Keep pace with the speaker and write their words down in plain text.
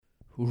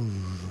Do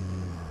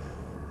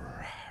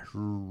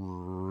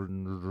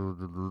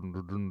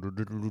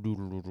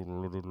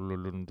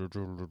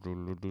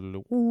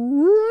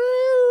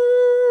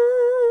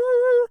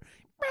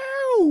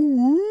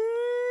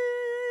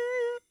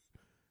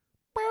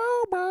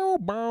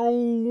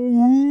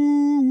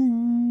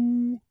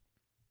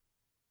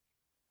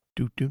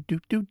do do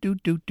do do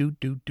do do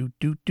do do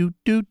do do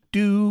do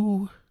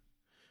do.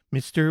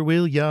 Mr.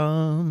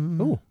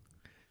 William. Oh.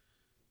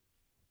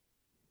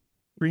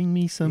 Bring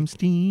me some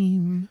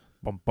steam.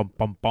 Bum bum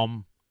bum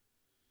bum.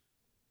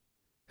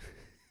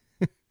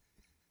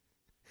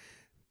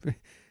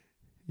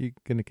 You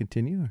gonna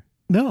continue? Or?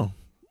 No.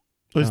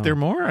 Was Oh. there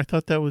more? I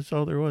thought that was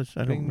all there was.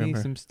 I don't Bring me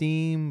remember. some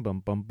steam. Bum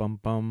bum bum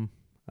bum.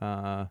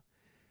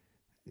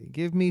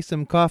 Give me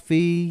some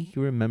coffee.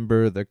 You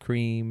remember the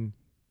cream?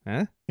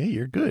 Huh? Hey,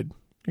 you're good.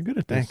 You're good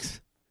at this.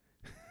 Thanks.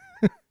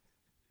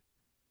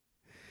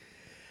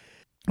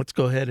 Let's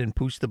go ahead and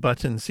push the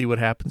button and see what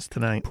happens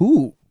tonight.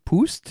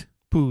 Poost?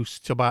 Push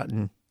the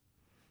button.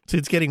 See,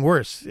 it's getting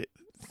worse.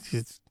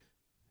 It's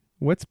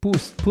What's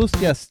poost? Poost,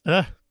 yes.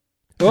 uh,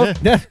 Oh, Yeah.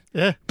 yeah.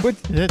 yeah,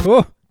 What? yeah,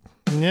 Oh,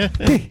 yeah.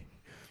 hey.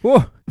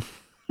 Oh.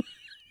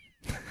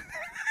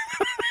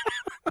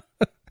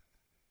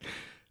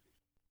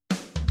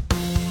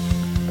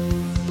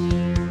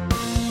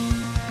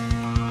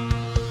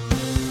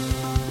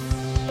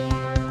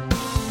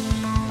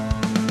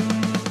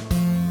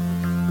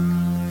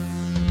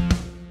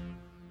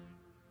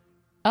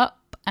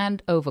 Up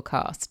and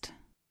Overcast.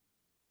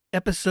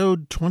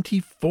 Episode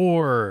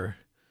 24,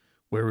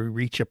 where we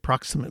reach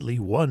approximately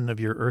one of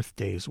your Earth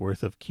days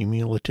worth of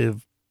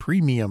cumulative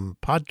premium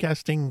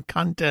podcasting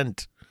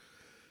content.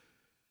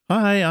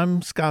 Hi,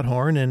 I'm Scott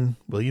Horn, and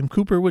William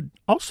Cooper would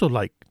also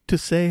like to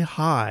say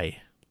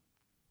hi.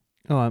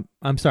 Oh,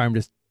 I'm sorry. I'm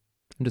just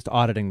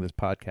auditing this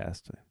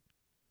podcast.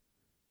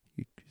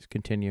 You just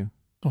continue.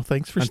 Oh,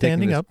 thanks for I'm taking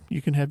standing this- up.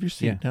 You can have your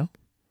seat Yeah. now.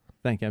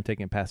 Thank you. I'm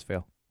taking a pass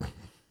fail.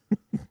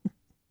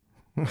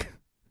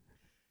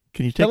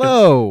 Can you take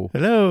Hello.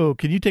 Hello.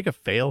 Can you take a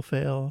fail?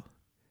 Fail?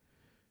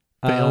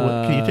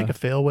 Can you take a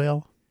fail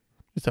whale?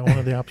 Is that one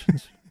of the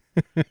options?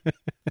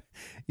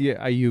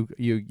 Yeah, you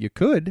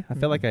could. I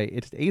felt like I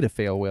just ate a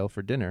fail whale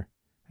for dinner.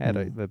 I had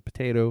a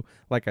potato,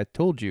 like I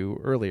told you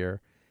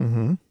earlier,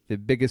 Mm-hmm. the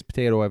biggest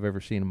potato I've ever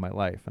seen in my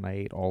life, and I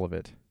ate all of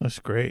it. That's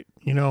great.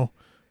 You know,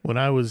 when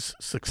I was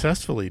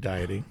successfully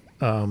dieting,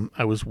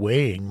 I was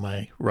weighing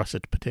my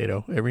russet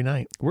potato every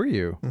night. Were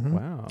you? Mhm.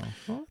 Wow.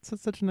 Well, that's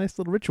such a nice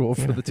little ritual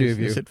for You know, the two of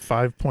you. Is it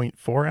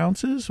 5.4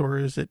 ounces or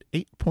is it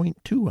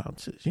 8.2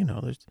 ounces? You know,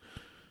 there's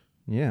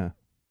Yeah.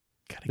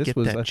 got to This get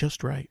was that a-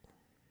 just right.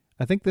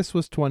 I think this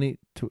was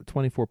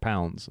 24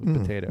 pounds of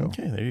potato.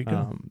 Okay, there you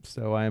go.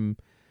 So I'm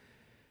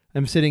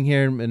sitting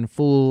here in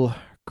full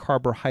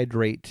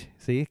carbohydrate.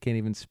 See, I can't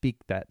even speak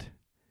that.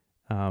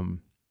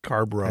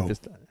 Carbro. I'm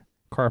just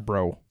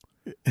carbro.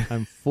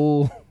 I'm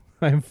full.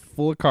 I'm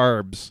full of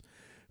carbs,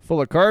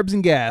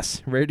 and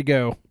gas, ready to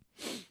go.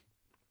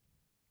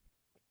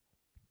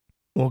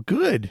 Well,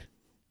 good.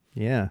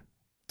 Yeah,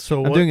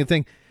 So I'm doing a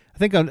thing. I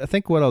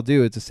think what I'll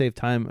do is to save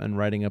time and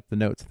writing up the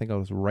notes. I think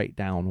I'll just write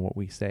down what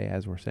we say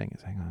as we're saying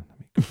it. Hang on, let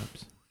me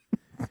carbs.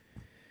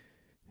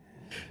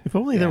 if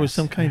only there was Yes.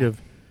 some kind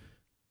of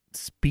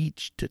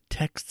speech to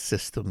text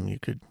system you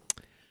could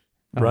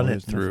Oh, run it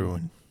there's through.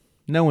 nothing.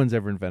 And No one's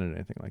ever invented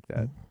anything like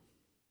that.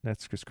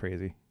 That's just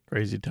crazy.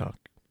 crazy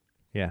talk.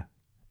 Yeah.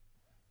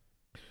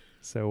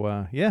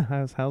 So yeah,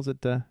 how's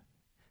it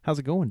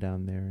going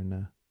down there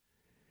in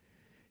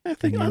I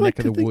think your I neck like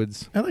of to the think,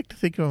 woods? I like to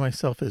think of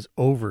myself as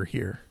over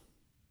here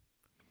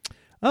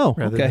Oh,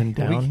 rather okay. than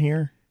down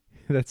here.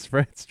 That's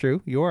right. It's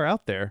true. You are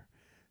out there.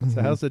 So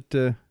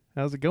Mhm.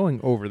 how's it going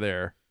over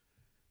there?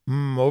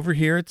 Over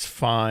here, it's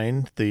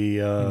fine. The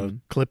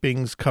Mhm.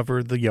 clippings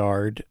cover the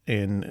yard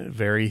in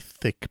very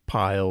thick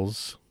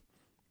piles.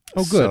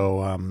 Oh, good.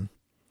 So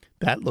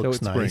that looks so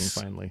it's nice.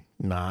 spring finally.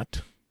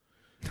 Not.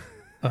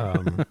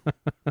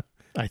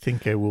 I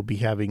think I will be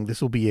having.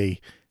 This will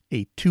be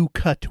a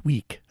 2-cut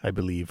week, I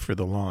believe, for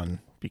the lawn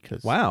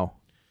because Wow.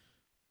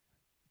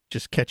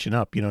 just catching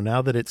up. You know,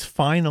 now that it's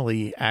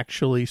finally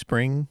actually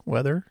spring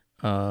weather,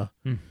 Hmm.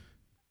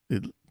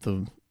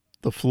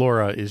 the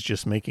flora is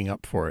just making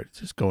up for it. It's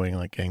just going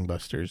like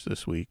gangbusters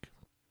this week.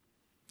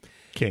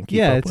 Can't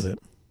keep up with it.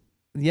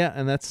 Yeah,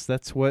 and that's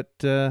what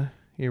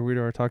here we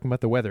are talking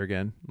about the weather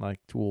again, like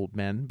two old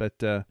men, but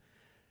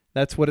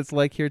that's what it's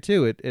like here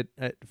too.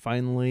 It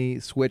finally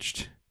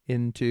switched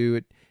into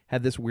it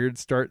had this weird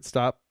start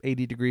stop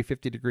 80 degree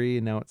 50 degree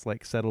and now it's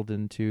like settled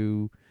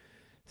into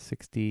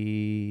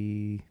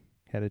 60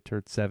 headed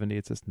towards 70.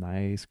 It's this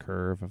nice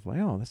curve of like,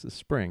 oh, this is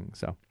spring.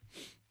 So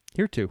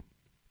here too.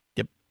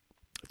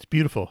 It's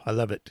beautiful. I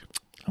love it.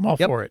 I'm all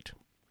Yep. for it.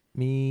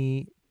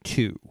 Me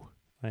too.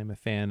 I'm a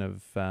fan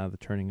of the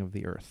turning of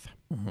the earth.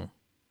 Mm-hmm.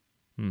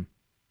 Hmm.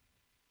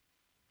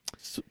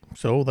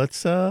 So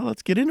let's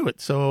get into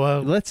it.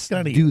 So Let's got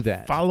any do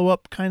that. follow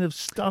up kind of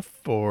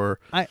stuff or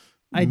I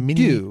mini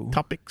do.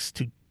 topics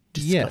to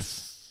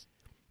Yes.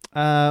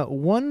 discuss.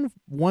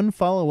 One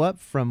follow up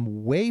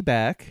from way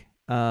back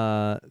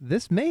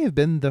this may have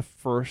been the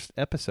first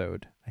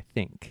episode, I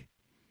think.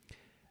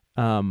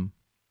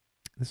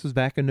 This was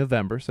back in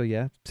November, so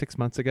yeah, 6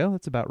 months ago.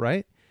 That's about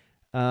right.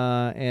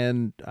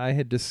 And I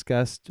had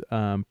discussed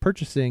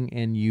purchasing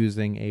and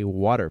using a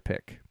water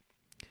pick.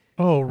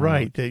 Oh,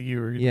 right. That you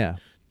were Yeah.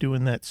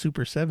 doing that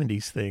Super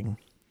 70s thing.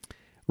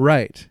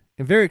 Right.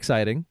 And very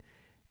exciting.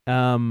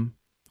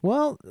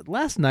 Well,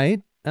 last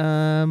night,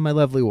 my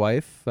lovely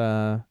wife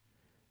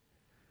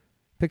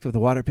picked up the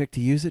water pick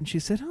to use it, and she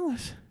said, "Oh,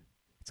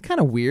 it's kind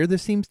of weird. There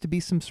seems to be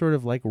some sort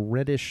of like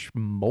reddish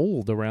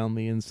mold around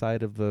the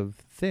inside of the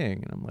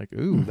thing." And I'm like,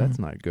 "Ooh, that's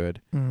not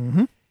good."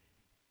 Mm-hmm.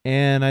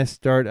 And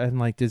I'm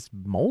like, does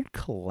mold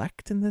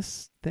collect in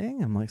this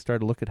thing? I'm like,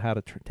 started to look at how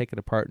to take it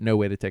apart. No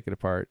way to take it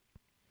apart.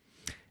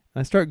 And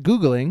I start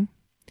Googling,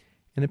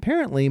 and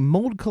apparently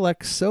mold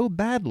collects so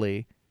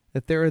badly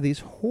that there are these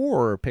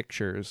horror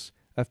pictures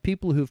of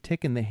people who've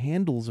taken the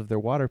handles of their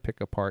water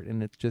pick apart,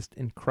 and it's just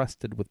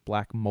encrusted with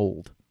black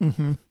mold,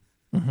 Mm-hmm.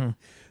 Mm-hmm.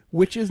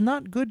 which is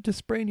not good to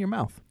spray in your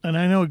mouth. And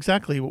I know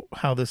exactly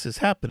how this is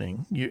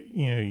happening.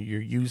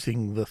 You're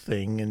using the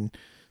thing, and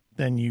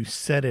then you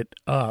set it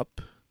up,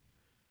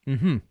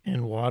 Mm-hmm.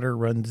 and water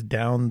runs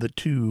down the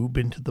tube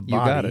into the body. You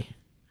got it.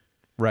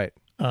 Right.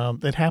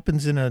 That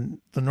happens in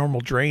the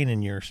normal drain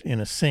in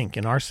a sink.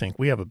 In our sink,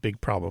 we have a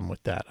big problem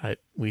with that.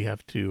 We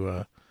have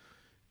to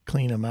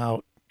clean them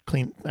out.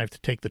 I have to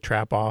take the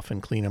trap off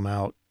and clean them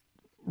out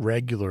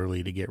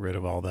regularly to get rid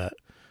of all that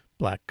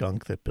black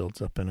gunk that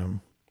builds up in them.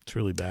 It's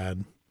really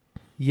bad.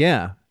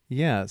 Yeah.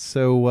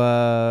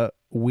 So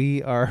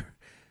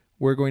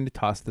we're going to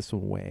toss this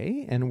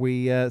away, and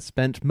we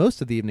spent most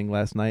of the evening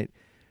last night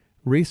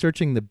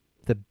researching the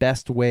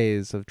best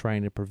ways of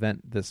trying to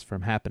prevent this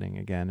from happening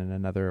again in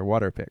another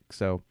water pick.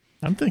 So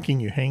I'm thinking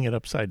you hang it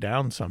upside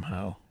down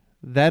somehow.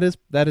 that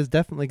is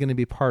definitely going to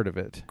be part of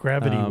it.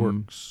 Gravity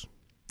works.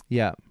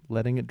 Yeah,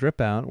 letting it drip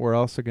out. We're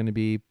also going to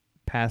be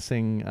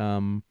passing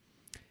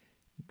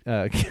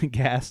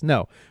gas.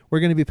 No, we're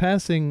going to be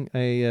passing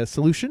a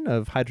solution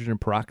of hydrogen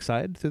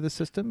peroxide through the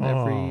system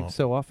every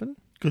so often.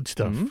 Good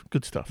stuff. Mm-hmm.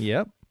 Good stuff.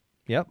 Yep.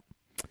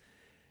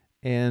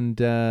 And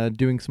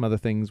doing some other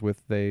things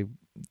with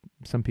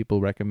some people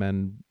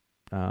recommend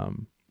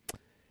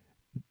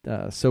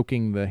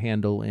soaking the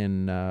handle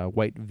in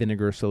white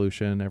vinegar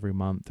solution every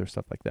month or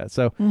stuff like that.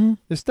 So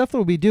there's stuff that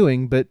we'll be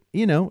doing, but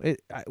we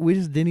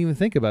just didn't even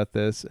think about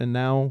this, and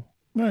now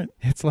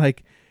it's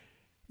like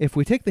if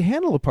we take the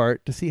handle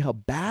apart to see how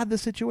bad the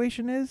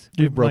situation is,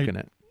 we've broken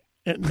it.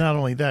 Not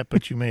only that,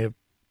 but you may have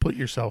put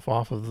yourself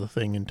off of the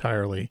thing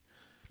entirely.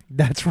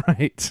 That's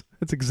right.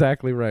 That's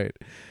exactly right.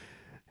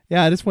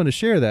 Yeah, I just want to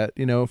share that.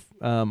 I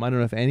don't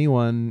know if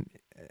anyone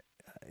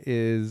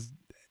is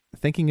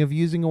thinking of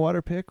using a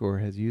water pick or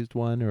has used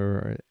one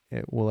or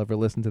will ever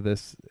listen to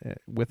this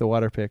with a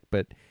water pick,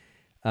 but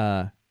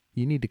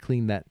you need to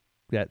clean that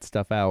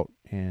stuff out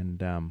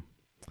and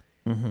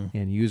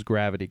use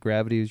gravity.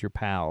 Gravity is your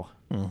pal.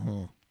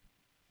 Mm-hmm.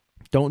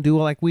 Don't do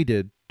like we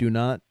did. Do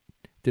not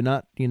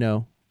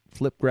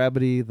flip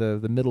gravity the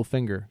middle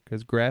finger,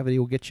 because gravity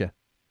will get you.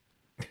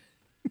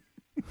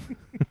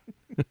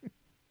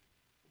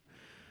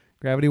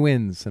 Gravity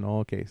wins in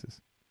all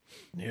cases.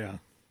 Yeah.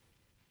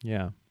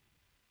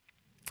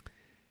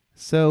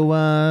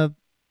 So,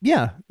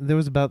 there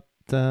was about,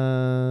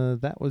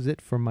 that was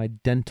it for my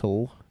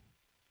dental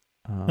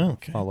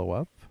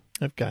follow-up.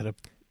 I've got a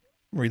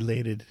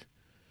related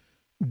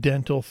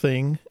dental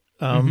thing.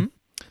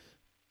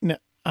 Now,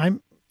 I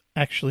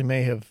actually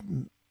may have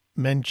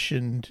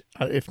mentioned,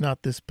 if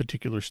not this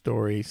particular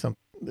story,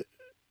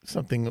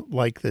 something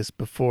like this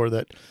before,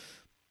 that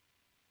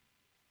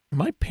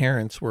my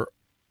parents were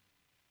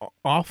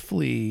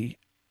awfully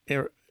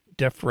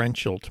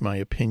deferential to my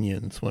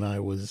opinions when I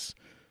was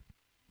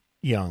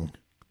young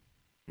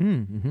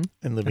and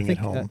living at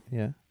home.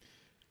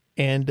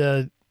 And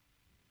the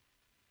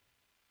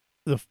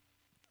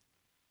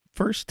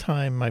first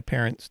time my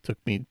parents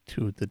took me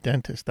to the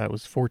dentist, I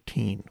was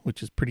 14,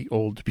 which is pretty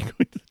old to be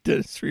going to the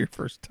dentist for your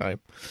first time,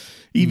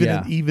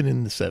 even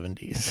in the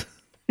 70s.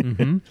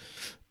 The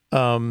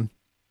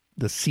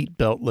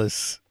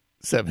seatbeltless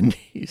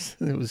 70s.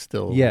 It was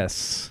still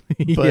yes.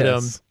 But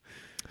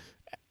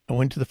I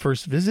went to the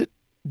first visit.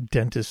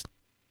 Dentist,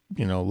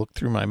 looked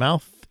through my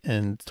mouth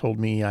and told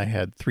me I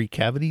had 3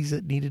 cavities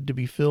that needed to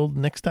be filled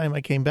next time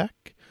I came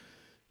back.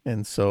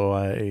 And so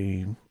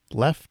I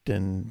left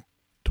and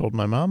told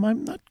my mom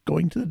I'm not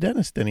going to the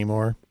dentist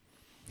anymore.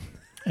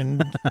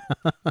 And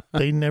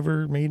they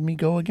never made me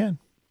go again.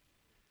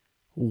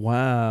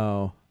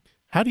 Wow.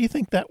 How do you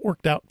think that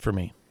worked out for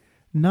me?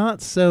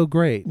 Not so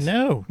great.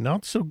 No,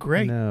 not so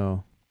great.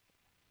 No.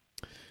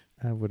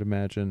 I would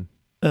imagine.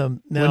 Now,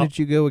 when did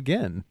you go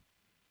again?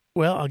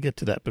 Well, I'll get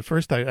to that. But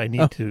first I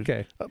need to...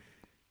 Okay.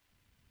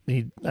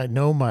 I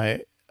know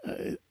my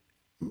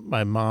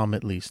mom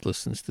at least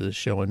listens to the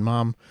show. And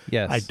Mom,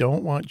 yes. I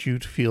don't want you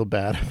to feel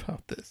bad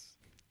about this.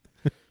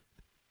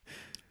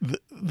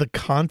 The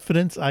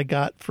confidence I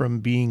got from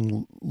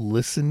being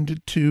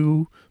listened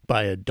to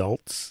by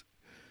adults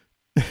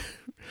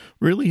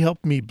really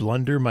helped me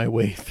blunder my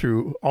way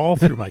through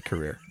my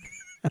career.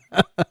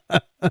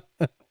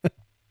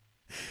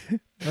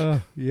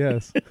 Oh,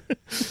 yes.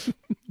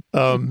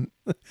 Um,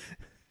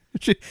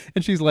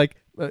 She's like,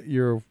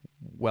 "You're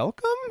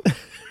welcome."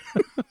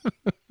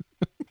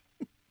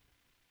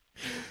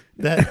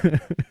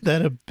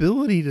 that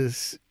ability to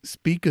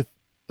speak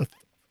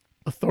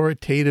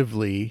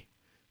authoritatively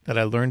that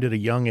I learned at a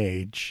young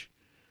age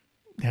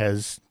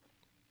has,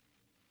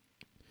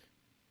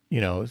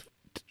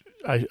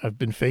 I've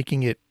been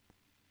faking it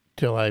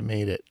till I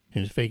made it.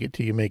 Fake it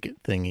till you make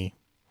it thingy.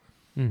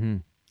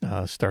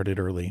 Mm-hmm. Started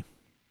early.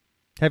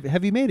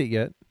 Have you made it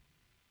yet?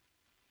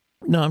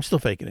 No, I'm still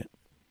faking it.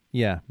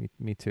 Yeah,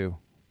 me too.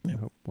 I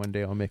hope one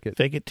day I'll make it.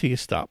 Fake it till you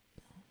stop.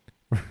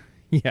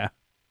 Yeah.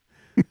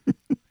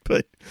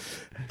 But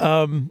that's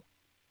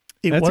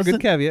a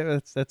good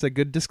caveat. That's a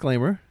good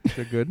disclaimer.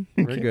 They're good.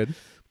 Very good.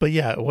 But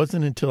yeah, it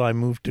wasn't until I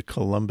moved to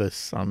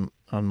Columbus on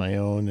my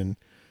own and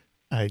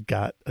I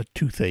got a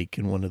toothache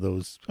in one of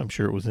those. I'm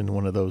sure it was in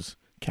one of those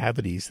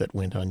cavities that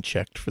went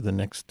unchecked for the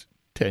next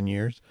 10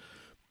 years.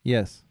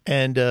 Yes.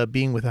 And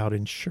being without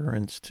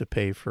insurance to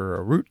pay for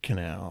a root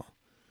canal,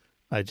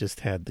 I just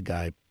had the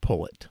guy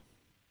pull it.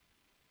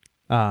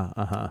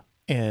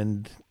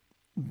 And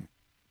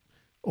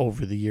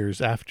over the years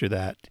after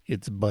that,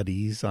 its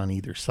buddies on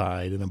either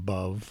side and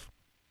above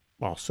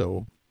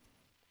also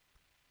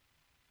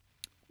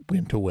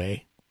went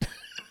away.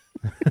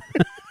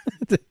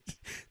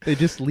 They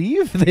just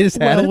leave? They just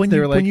had it?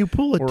 When you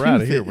pull a "We're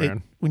out of tooth,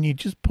 here, when you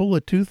just pull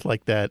a tooth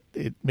like that,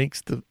 it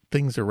makes the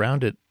things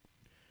around it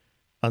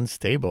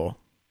unstable.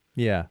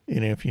 Yeah.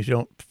 If you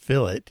don't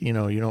fill it, you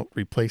don't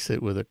replace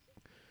it with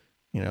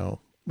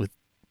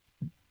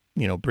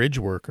bridge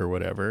work or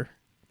whatever.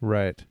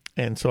 Right.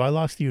 And so I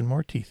lost even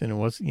more teeth, and it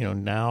was,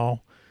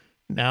 now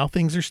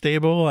things are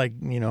stable.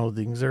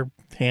 Things are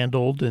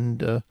handled,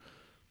 and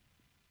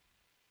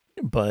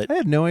but I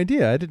had no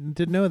idea. I didn't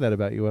know that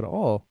about you at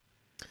all.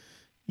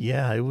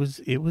 Yeah, it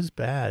was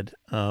bad.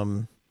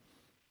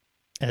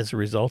 As a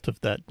result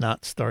of that,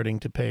 not starting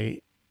to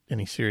pay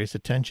any serious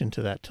attention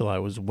to that till I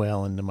was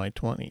well into my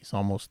 20s,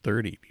 almost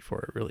 30,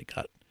 before it really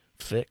got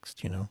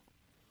fixed.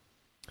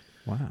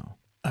 Wow.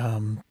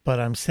 But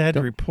I'm sad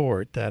to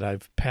report that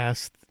I've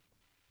passed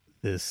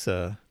this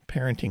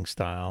parenting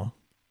style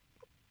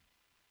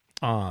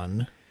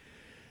on.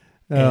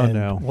 Oh, and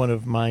no. One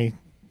of my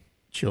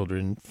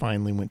children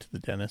finally went to the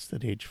dentist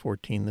at age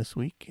 14 this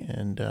week.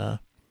 And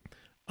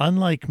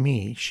unlike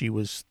me, she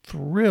was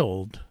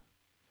thrilled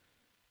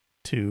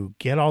to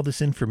get all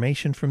this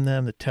information from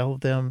them,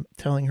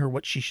 telling her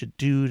what she should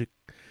do to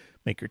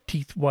make her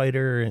teeth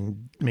whiter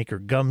and make her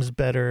gums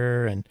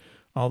better and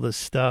all this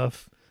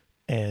stuff.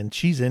 And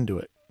she's into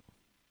it,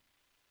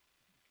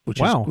 which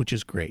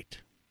is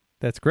great.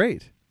 That's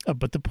great.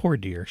 But the poor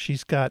dear,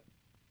 she's got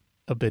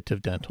a bit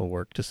of dental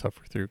work to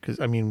suffer through. Because,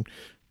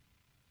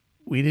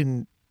 we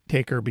didn't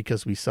take her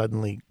because we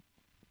suddenly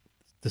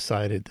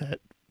decided that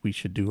we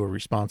should do a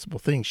responsible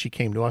thing. She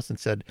came to us and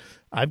said,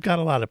 "I've got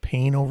a lot of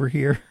pain over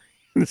here."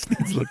 This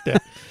needs looked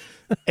at.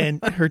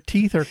 And her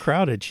teeth are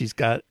crowded. She's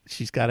got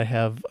to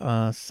have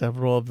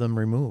several of them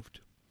removed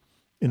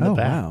in the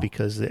back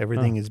because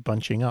everything is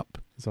bunching up.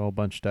 It's all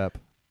bunched up.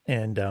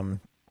 And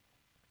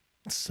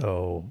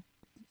so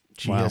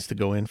she has to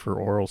go in for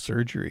oral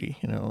surgery,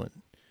 and I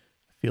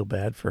feel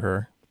bad for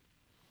her.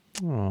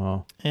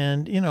 Oh.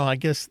 And, I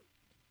guess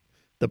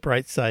the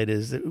bright side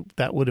is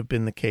that would have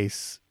been the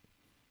case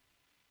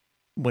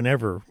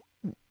whenever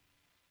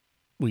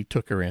we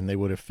took her in. They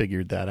would have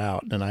figured that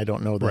out. And I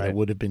don't know that it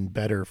would have been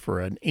better for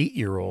an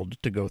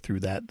 8-year-old to go through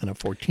that than a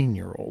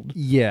 14-year-old.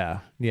 Yeah.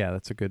 Yeah,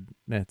 that's a good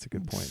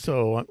point.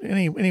 So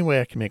any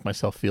way I can make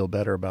myself feel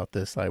better about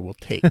this, I will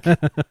take.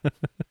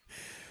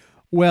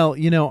 Well,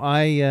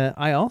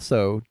 I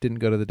also didn't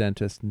go to the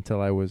dentist until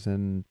I was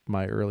in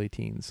my early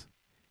teens.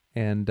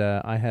 And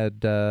I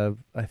had,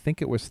 I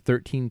think it was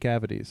 13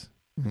 cavities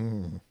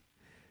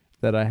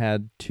that I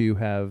had to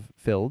have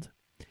filled.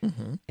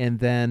 Mm-hmm. And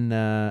then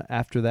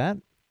after that,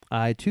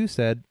 I too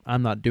said,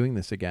 I'm not doing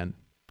this again.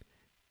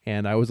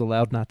 And I was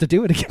allowed not to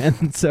do it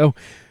again. So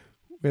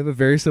we have a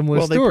very similar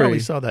story. Well, they probably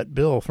saw that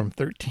bill from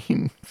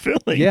 13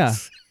 fillings. Yeah.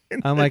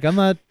 I'm like, I'm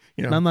not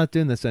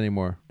doing this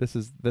anymore.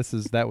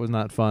 That was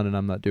not fun, and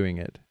I'm not doing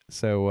it.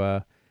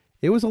 So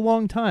it was a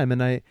long time,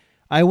 and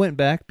I went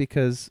back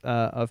because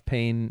of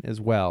pain as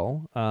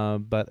well.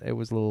 But it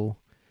was a little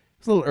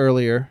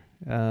earlier,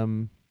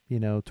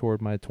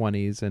 toward my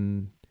 20s,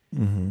 and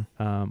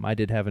I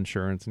did have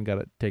insurance and got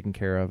it taken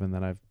care of, and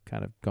then I've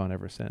kind of gone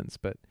ever since.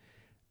 But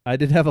I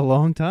did have a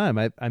long time.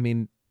 I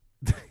mean,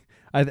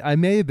 I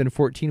may have been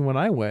 14 when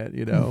I went.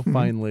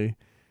 Finally.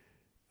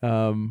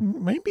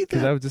 Maybe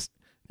because I was just.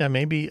 Yeah,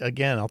 maybe,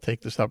 again, I'll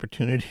take this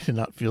opportunity to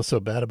not feel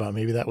so bad about it.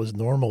 Maybe that was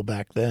normal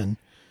back then.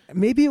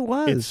 Maybe it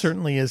was. It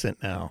certainly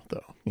isn't now,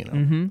 though.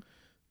 Mm-hmm.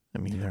 I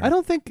mean, I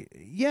don't think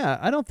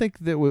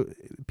that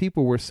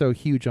people were so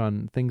huge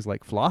on things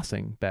like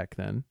flossing back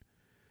then,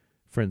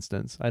 for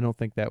instance. I don't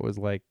think that was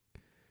like,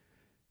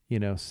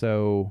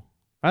 so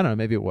I don't know.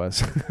 Maybe it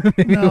was.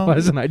 Maybe No, it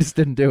was, and I just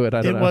didn't do it.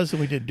 I don't It know. was, and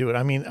we did do it.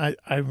 I mean, I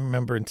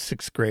remember in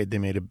 6th grade they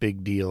made a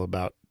big deal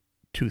about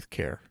tooth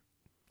care.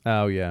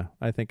 Oh yeah,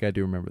 I think I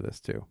do remember this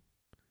too.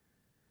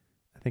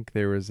 I think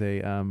there was a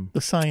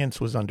The science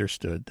was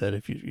understood that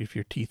if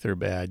your teeth are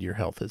bad, your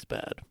health is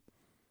bad.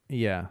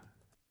 yeah.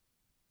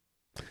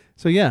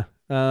 So yeah,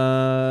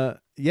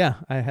 yeah,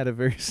 I had a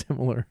very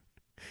similar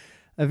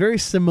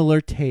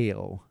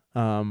tale,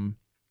 and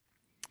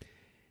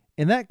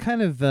that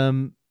kind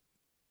of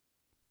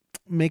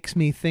makes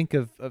me think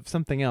of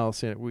something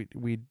else.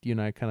 We you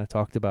and I kind of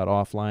talked about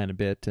offline a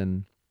bit,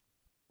 and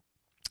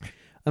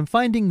I'm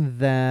finding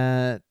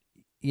that,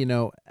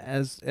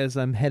 as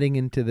I'm heading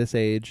into this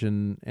age,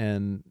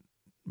 and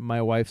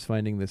my wife's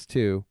finding this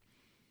too,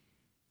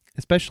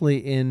 especially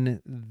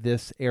in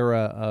this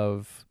era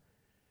of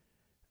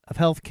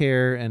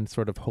healthcare and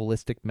sort of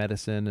holistic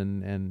medicine,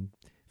 and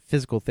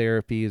physical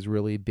therapy is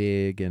really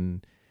big,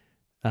 and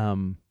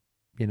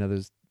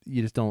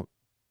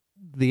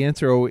the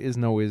answer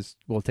isn't always,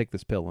 well, take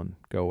this pill and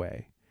go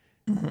away.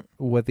 Mm-hmm.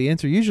 What the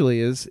answer usually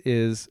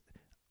is,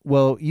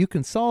 well, you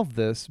can solve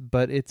this,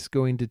 but it's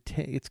going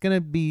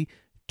to be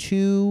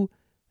 2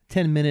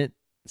 10-minute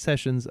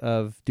sessions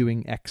of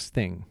doing X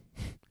thing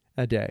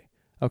a day.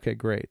 Okay,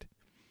 great.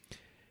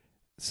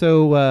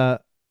 So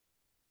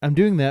I'm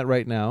doing that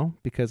right now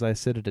because I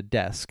sit at a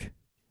desk.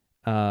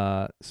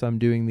 So I'm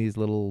doing these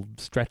little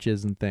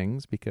stretches and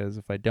things, because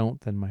if I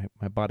don't, then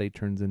my body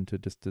turns into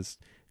just this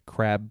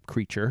crab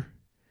creature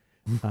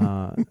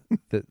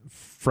that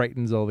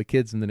frightens all the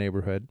kids in the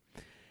neighborhood.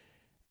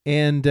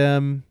 And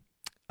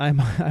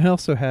I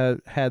also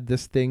had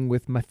this thing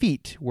with my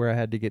feet where I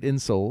had to get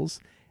insoles,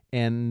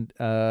 and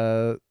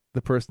the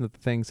person at the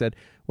thing said,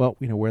 well,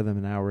 wear them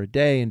an hour a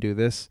day and do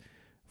this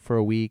for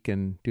a week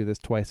and do this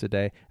twice a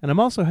day. And I'm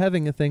also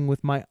having a thing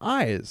with my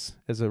eyes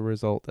as a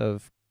result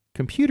of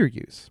computer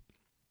use,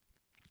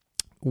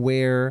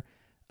 where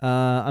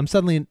I'm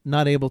suddenly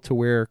not able to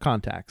wear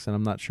contacts, and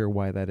I'm not sure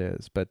why that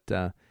is. But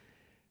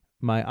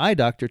my eye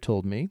doctor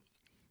told me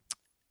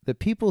that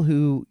people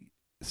who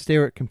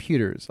stare at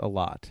computers a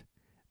lot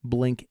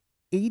blink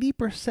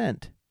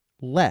 80%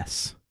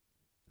 less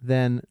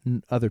than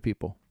other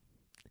people.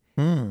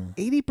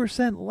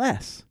 80%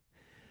 less.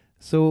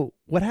 So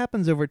what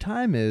happens over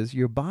time is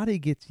your body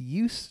gets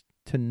used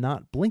to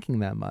not blinking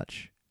that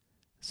much,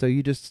 so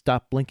you just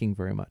stop blinking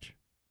very much.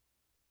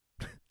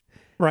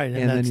 Right,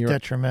 and that's then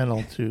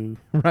detrimental to,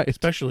 right,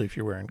 especially if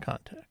you're wearing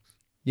contacts.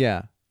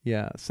 Yeah.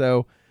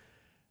 So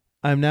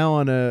I'm now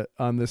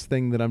on this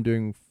thing that I'm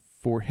doing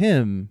for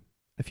him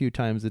a few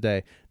times a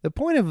day. The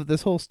point of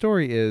this whole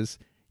story is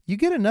you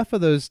get enough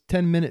of those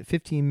 10-minute,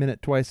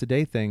 15-minute, twice a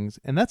day things,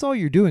 and that's all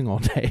you're doing all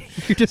day.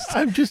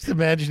 I'm just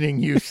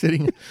imagining you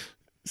sitting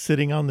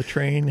on the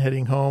train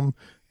heading home,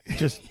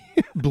 just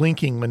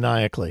blinking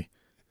maniacally.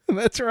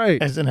 That's right.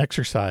 As an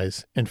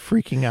exercise, and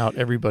freaking out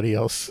everybody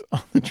else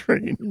on the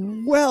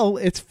train. Well,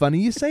 it's funny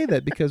you say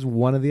that, because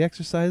one of the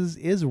exercises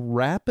is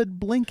rapid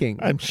blinking.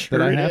 I'm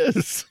sure it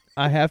is.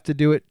 I have to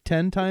do it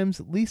 10 times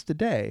at least a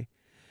day,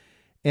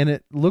 and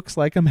it looks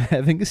like I'm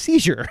having a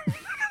seizure.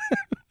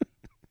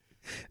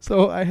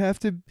 So I have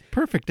to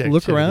perfect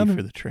look around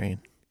for the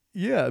train.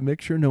 Yeah,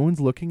 make sure no one's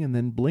looking, and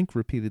then blink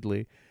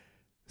repeatedly.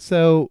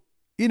 So,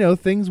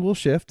 things will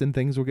shift and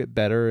things will get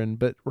better.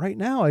 But right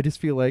now I just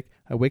feel like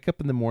I wake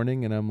up in the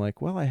morning and I'm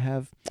like, well, I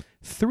have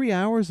 3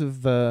 hours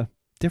of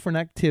different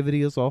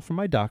activities, all from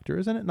my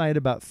doctors, and at night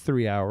about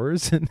 3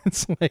 hours. And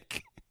it's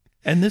like,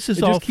 and this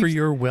is all for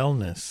your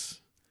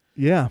wellness.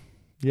 Yeah.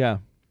 Yeah.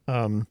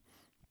 And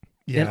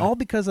all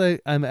because I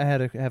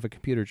have a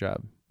computer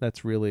job.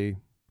 That's really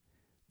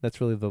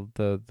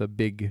the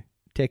big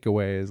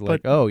takeaway is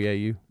like, oh yeah,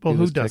 you do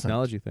this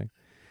technology thing.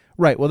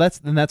 Right. Well,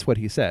 that's what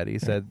he said. He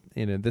said,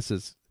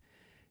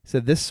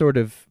 this sort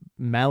of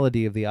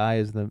malady of the eye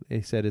is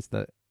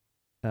the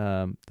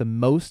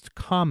most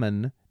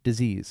common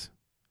disease.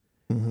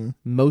 Mm-hmm.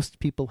 Most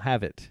people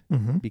have it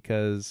mm-hmm.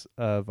 because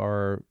of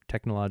our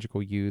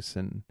technological use,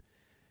 and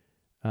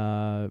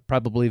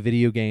probably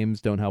video games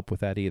don't help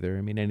with that either.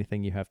 I mean,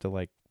 anything you have to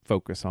like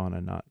focus on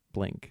and not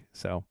blink.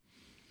 So,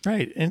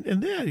 right,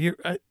 and yeah,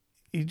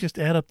 you just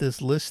add up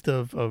this list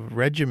of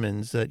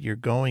regimens that you're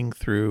going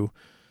through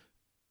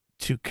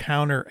to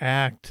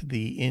counteract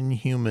the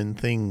inhuman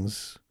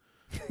things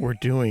we're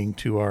doing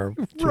to our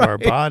right. our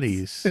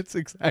bodies. That's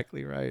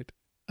exactly right.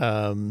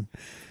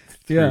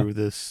 Through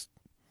this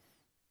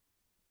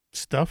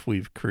stuff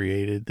we've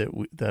created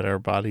that our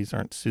bodies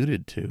aren't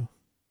suited to.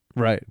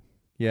 Right.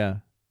 Yeah.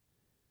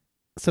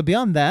 So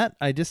beyond that,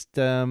 I just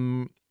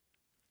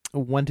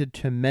wanted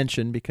to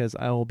mention, because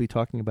I will be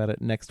talking about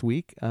it next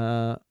week.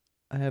 I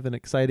have an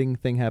exciting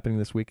thing happening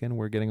this weekend.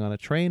 We're getting on a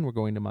train. We're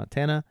going to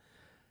Montana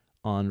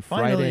on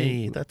Friday.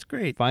 Finally, that's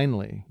great.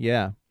 Finally,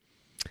 yeah.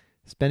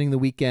 Spending the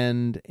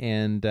weekend,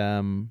 and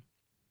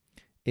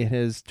it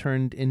has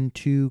turned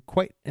into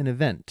quite an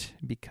event,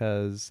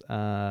 because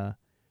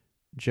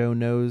Joe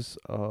knows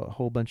a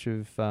whole bunch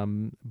of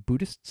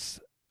Buddhists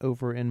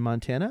over in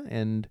Montana,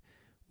 and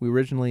We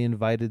originally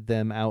invited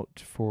them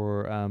out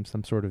for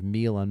some sort of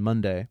meal on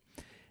Monday,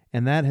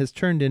 and that has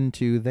turned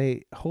into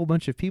a whole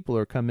bunch of people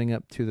are coming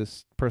up to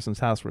this person's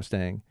house we're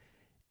staying,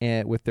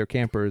 and with their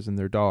campers and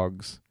their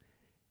dogs,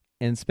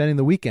 and spending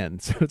the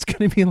weekend. So it's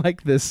going to be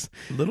like this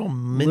little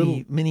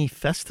mini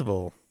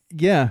festival.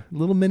 Yeah,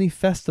 little mini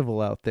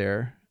festival out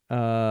there,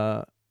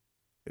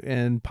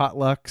 and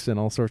potlucks and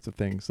all sorts of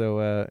things.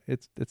 So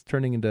it's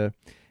turning into,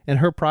 and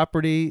her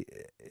property.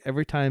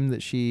 Every time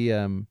that she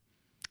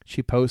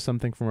posts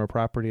something from her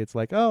property, it's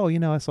like, oh,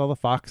 I saw the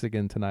fox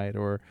again tonight,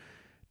 or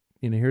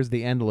here's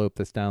the antelope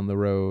that's down the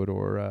road,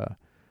 or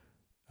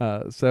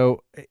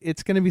so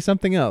it's going to be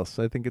something else.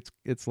 I think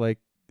it's like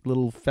a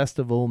little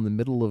festival in the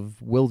middle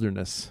of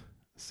wilderness.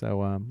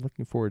 So I'm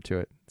looking forward to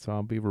it. So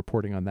I'll be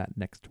reporting on that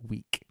next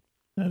week.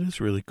 That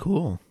is really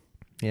cool.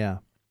 Yeah.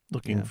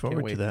 Looking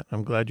forward to that.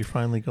 I'm glad you're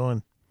finally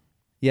going.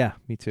 Yeah,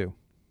 me too.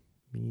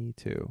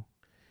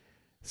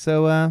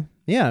 So,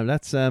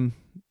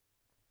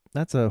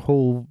 that's a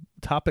whole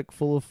topic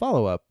full of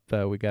follow-up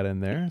we got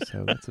in there.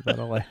 So that's about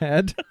all I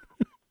had.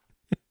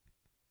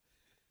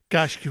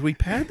 Gosh, could we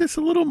pad this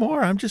a little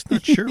more? I'm just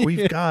not sure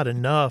we've got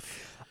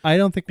enough. I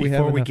don't think we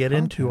have enough before we get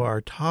content. into our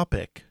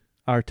topic.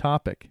 Our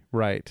topic,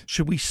 right.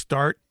 Should we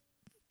start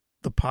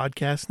the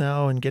podcast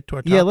now and get to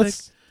our topic? Yeah,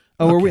 let's...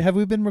 Oh, okay. have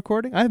we been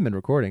recording? I haven't been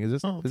recording. Is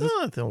this... Oh,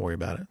 no, don't worry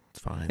about it. It's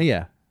fine.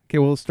 Yeah. Okay,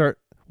 we'll start...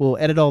 We'll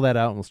edit all that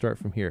out and we'll start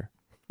from here.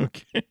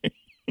 Okay.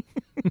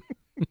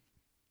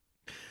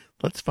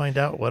 Let's find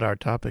out what our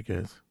topic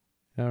is.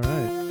 All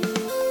right.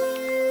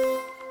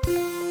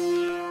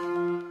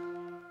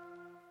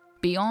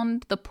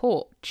 Beyond the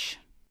porch.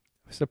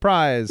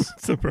 Surprise.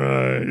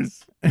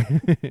 Surprise.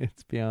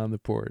 It's Beyond the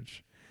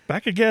Porch.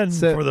 Back again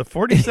for the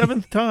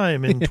 47th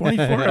time in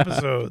 24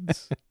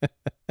 episodes.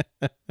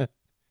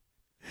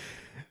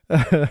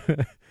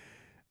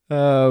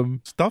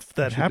 Stuff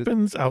that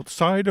happens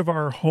outside of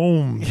our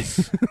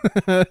homes.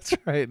 That's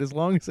right. As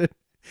long as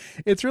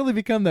it's really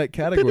become that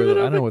category. I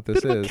don't know what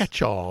this is.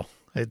 Catch-all,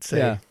 I'd say.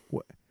 Yeah.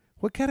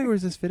 What category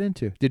does this fit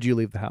into? Did you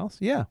leave the house?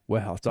 Yeah.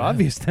 Well, it's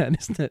obvious then,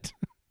 isn't it?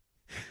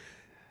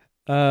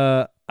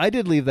 I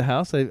did leave the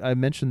house. I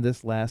mentioned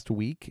this last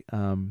week.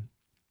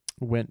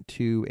 Went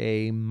to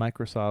a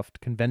Microsoft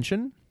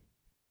convention,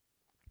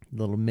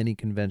 little mini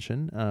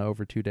convention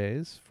over 2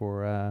 days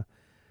for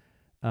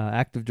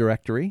Active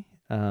Directory.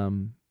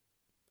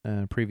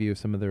 Preview of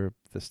some of the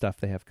stuff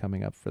they have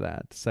coming up for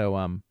that. So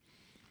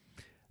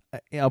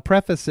I'll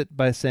preface it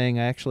by saying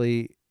I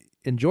actually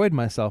enjoyed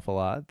myself a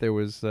lot. There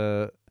was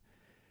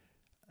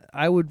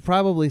I would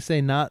probably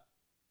say not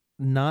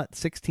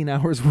 16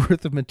 hours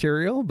worth of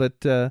material,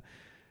 but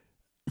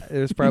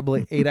there's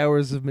probably 8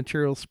 hours of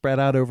material spread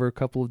out over a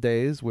couple of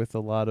days with a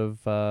lot of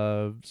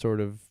sort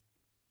of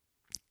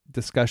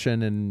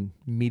discussion and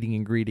meeting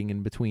and greeting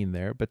in between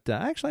there. But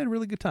I actually had a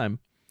really good time.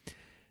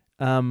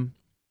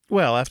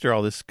 Well, after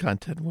all, this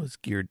content was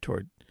geared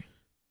toward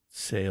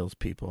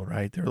salespeople,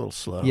 right? They're a little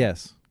slow.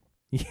 Yes.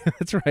 Yeah,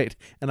 that's right.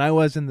 And I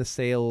was in the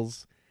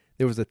sales.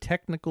 There was a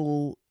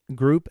technical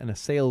group and a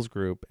sales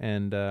group,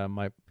 and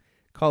my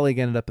colleague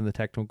ended up in the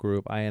technical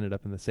group. I ended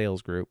up in the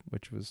sales group,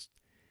 which was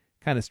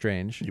kind of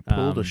strange. You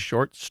pulled a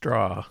short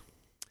straw.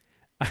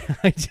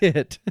 I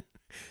did.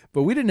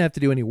 But we didn't have to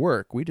do any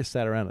work. We just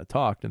sat around and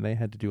talked, and they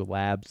had to do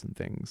labs and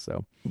things.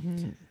 So,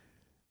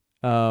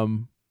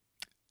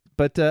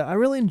 But I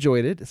really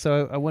enjoyed it,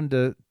 so I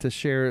wanted to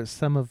share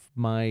some of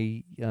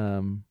my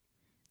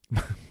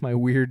my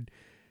weird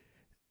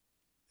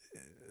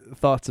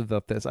thoughts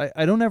about this.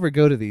 I don't ever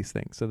go to these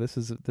things, so this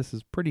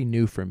is pretty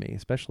new for me,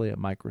 especially at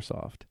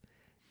Microsoft.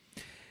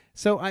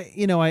 So I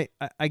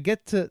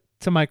get to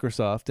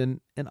Microsoft,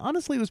 and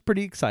honestly, it was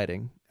pretty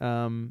exciting.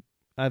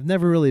 I've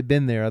never really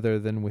been there other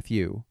than with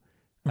you,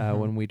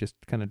 when we just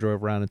kind of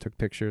drove around and took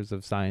pictures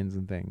of signs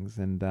and things,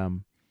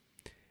 and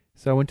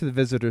so I went to the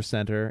visitor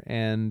center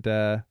and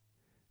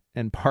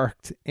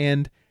parked,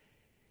 and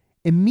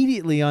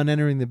immediately on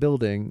entering the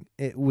building,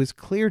 it was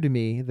clear to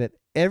me that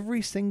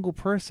every single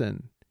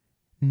person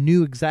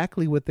knew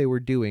exactly what they were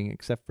doing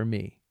except for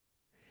me.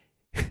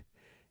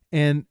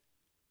 And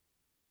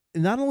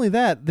not only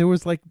that, there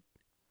was like,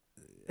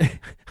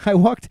 I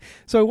walk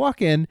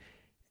in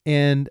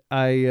and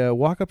I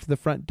walk up to the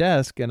front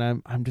desk, and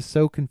I'm just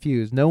so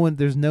confused.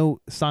 There's no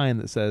sign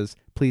that says,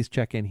 please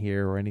check in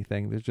here or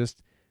anything. There's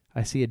just,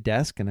 I see a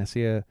desk and I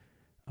see a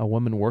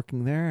woman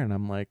working there, and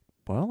I'm like,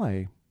 well,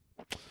 I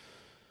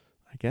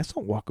guess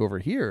I'll walk over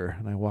here.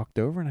 And I walked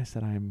over and I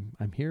said,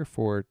 I'm here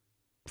for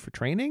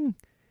training.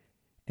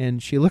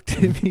 And she looked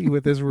at me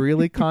with this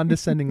really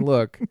condescending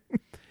look,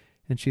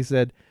 and she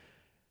said,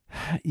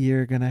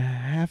 you're going to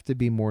have to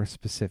be more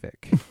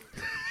specific.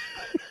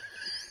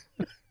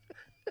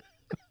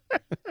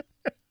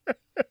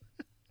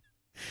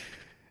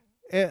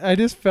 I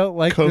just felt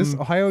like this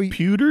Ohio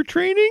computer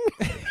training.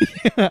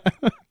 Yeah.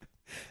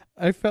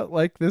 I felt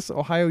like this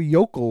Ohio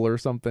yokel or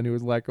something who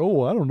was like,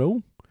 oh, I don't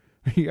know,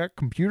 you got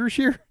computers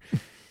here?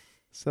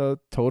 So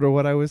told her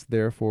what I was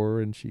there for,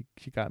 and she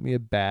got me a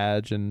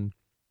badge. And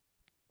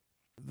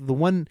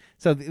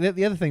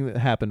the other thing that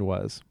happened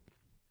was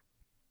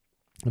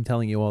I'm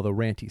telling you all the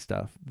ranty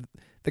stuff.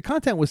 The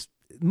content was,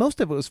 most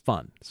of it was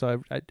fun.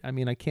 So I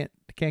mean, I can't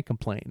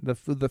complain. The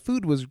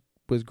food was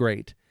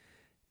great,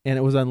 and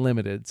it was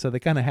unlimited. So they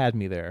kind of had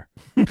me there.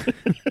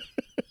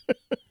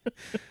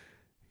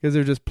 Because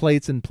they're just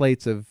plates and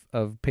plates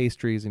of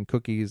pastries and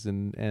cookies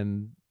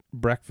and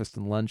breakfast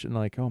and lunch, and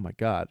like, oh my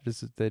God,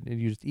 this is that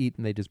you just eat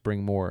and they just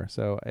bring more.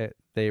 So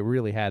they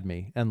really had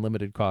me.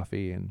 Unlimited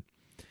coffee and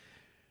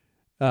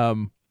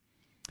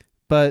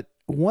but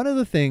one of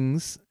the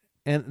things,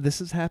 and this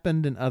has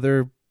happened in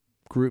other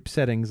group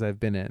settings I've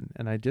been in,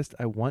 and I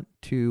want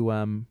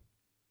to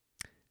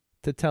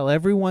tell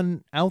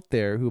everyone out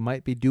there who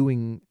might be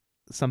doing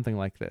something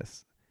like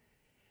this: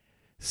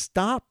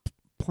 stop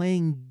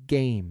playing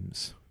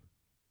games.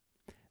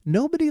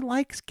 Nobody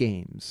likes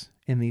games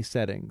in these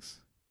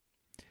settings.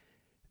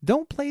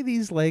 Don't play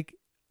these like,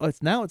 oh,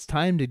 it's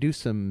time to do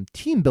some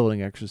team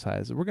building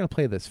exercises. We're going to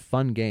play this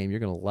fun game. You're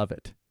going to love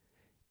it.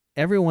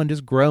 Everyone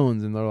just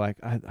groans and they're like,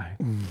 I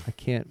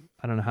can't,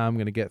 I don't know how I'm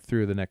going to get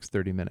through the next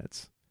 30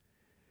 minutes.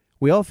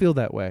 We all feel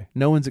that way.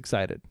 No one's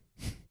excited.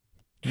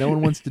 No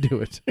one wants to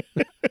do it.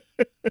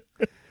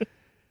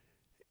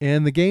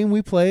 And the game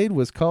we played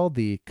was called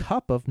the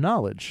Cup of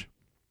Knowledge.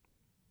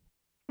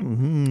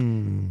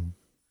 Mm-hmm.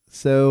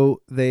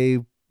 So they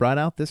brought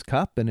out this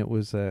cup, and it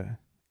was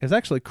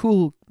actually a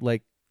cool,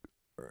 like,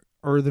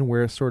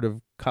 earthenware sort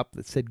of cup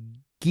that said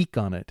geek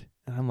on it.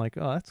 And I'm like,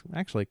 oh, that's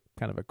actually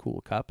kind of a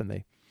cool cup. And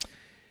they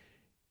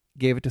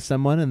gave it to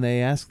someone, and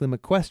they asked them a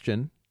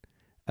question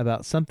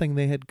about something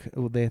they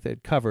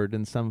had covered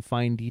in some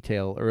fine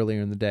detail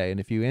earlier in the day. And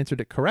if you answered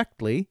it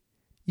correctly,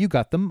 you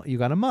got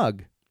a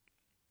mug.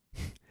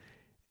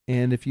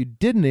 And if you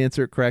didn't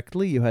answer it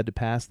correctly, you had to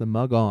pass the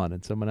mug on,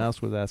 and someone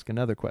else would ask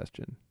another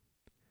question.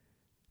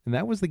 And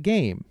that was the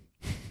game.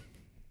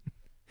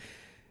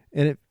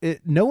 And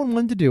no one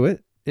wanted to do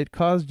it. It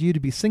caused you to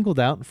be singled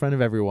out in front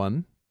of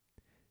everyone.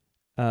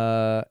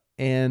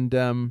 And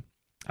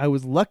I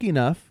was lucky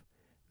enough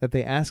that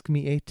they asked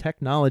me a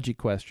technology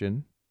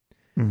question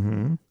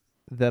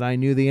that I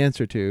knew the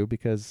answer to,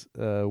 because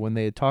when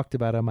they had talked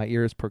about it, my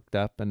ears perked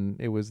up, and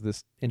it was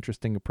this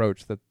interesting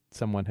approach that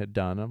someone had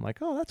done. I'm like,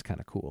 oh, that's kind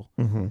of cool.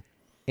 Mm-hmm.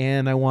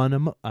 And I won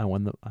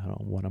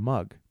a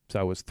mug. So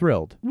I was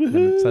thrilled.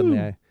 And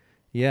suddenly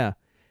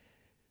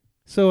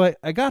So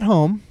I got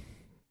home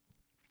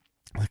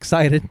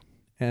excited,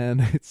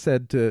 and it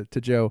said to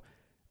Joe,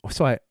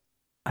 so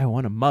I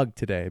won a mug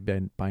today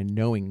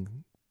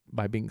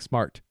by being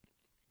smart.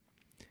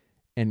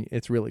 And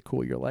it's really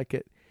cool. You'll like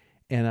it.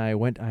 And I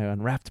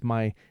unwrapped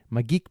my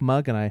geek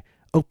mug, and I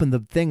opened the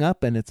thing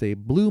up, and it's a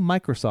blue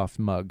Microsoft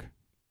mug.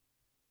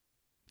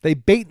 They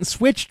bait and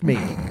switched me.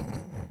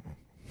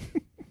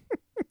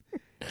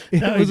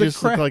 Now you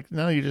just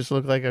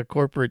look like a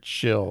corporate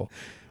shill.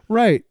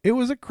 Right. It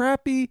was a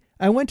crappy.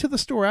 I went to the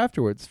store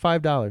afterwards.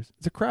 $5.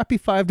 It's a crappy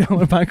 $5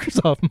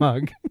 Microsoft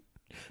mug.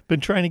 Been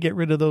trying to get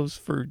rid of those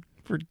for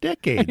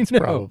decades,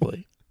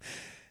 probably.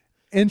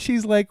 And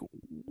she's like,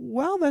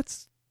 "Well,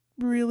 that's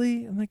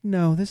really." I'm like,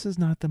 "No, this is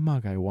not the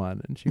mug I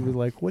won." And she was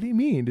like, "What do you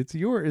mean? It's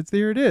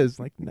there. It is."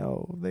 Like,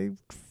 no, they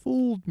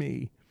fooled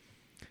me.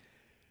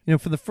 You know,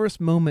 for the first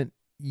moment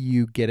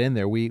you get in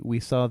there, we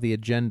saw the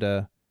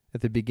agenda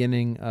at the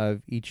beginning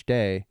of each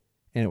day,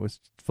 and it was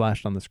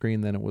flashed on the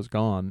screen, then it was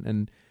gone.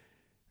 And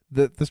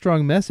the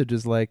strong message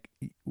is like,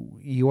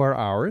 you are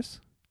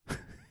ours.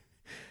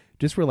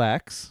 Just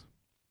relax.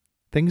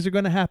 Things are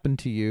going to happen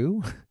to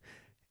you.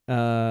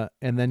 And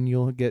then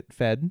you'll get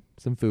fed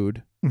some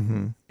food.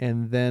 Mm-hmm.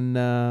 And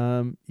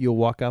then you'll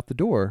walk out the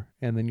door,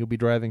 and then you'll be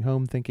driving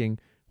home thinking,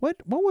 what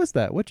was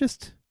that? What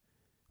just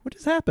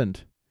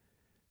happened?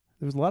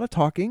 There was a lot of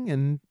talking,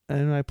 and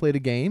I played a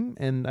game,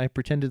 and I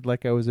pretended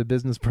like I was a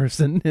business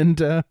person,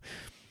 and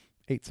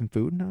ate some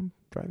food, and I'm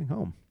driving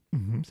home.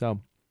 Mm-hmm. So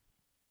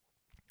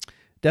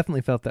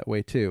definitely felt that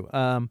way too.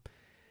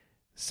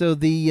 So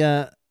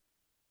the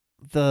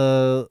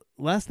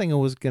last thing I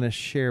was going to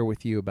share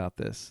with you about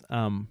this,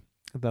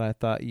 that I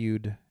thought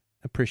you'd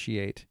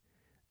appreciate,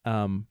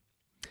 my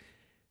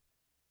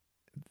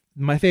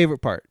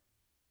favorite part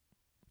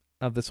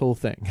of this whole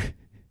thing.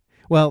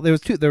 Well, there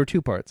were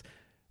two parts.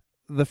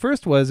 The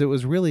first was, it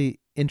was really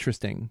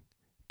interesting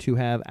to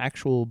have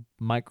actual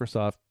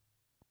Microsoft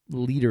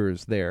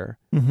leaders there,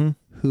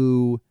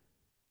 who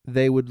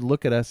they would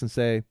look at us and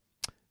say,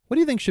 "What do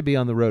you think should be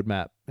on the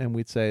roadmap?" And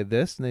we'd say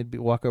this, and they'd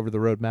walk over the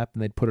roadmap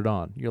and they'd put it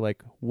on. You're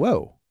like,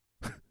 whoa.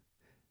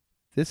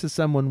 This is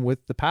someone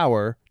with the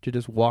power to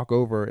just walk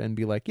over and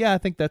be like, "Yeah, I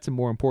think that's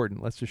more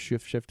important. Let's just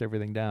shift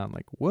everything down."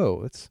 Like,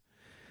 whoa,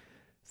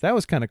 that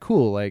was kind of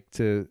cool. Like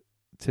to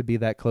be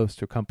that close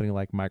to a company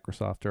like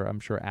Microsoft, or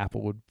I'm sure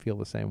Apple would feel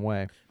the same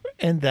way.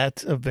 And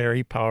that's a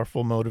very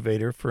powerful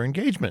motivator for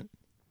engagement.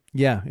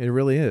 Yeah, it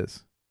really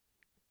is.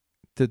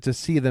 To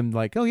see them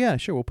like, "Oh yeah,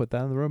 sure, we'll put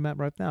that on the roadmap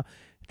right now."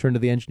 Turn to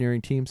the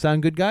engineering team.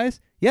 "Sound good,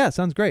 guys?" "Yeah,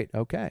 sounds great."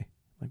 "Okay."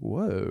 Like,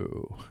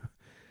 whoa.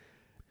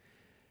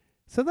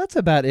 So that's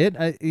about it.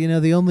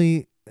 The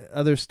only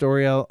other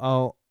story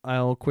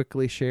I'll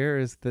quickly share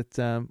is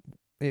that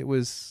it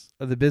was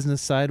the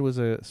business side was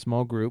a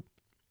small group,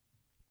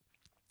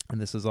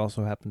 and this has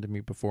also happened to me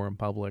before in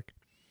public.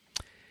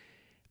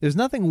 There's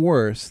nothing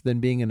worse than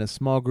being in a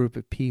small group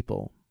of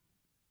people,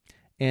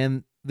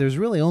 and there's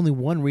really only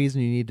one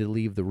reason you need to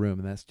leave the room,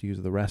 and that's to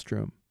use the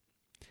restroom.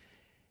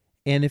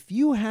 And if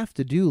you have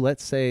to do,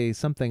 let's say,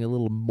 something a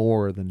little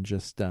more than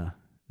just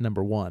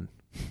number one,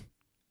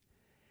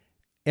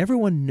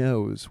 everyone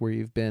knows where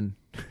you've been.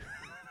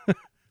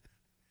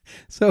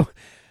 So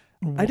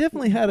I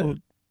definitely had it.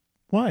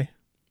 Why?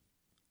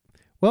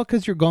 Well,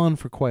 because you're gone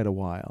for quite a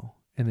while,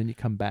 and then you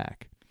come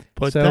back.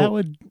 But So- that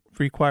would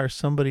require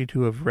somebody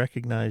to have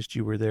recognized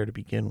you were there to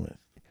begin with.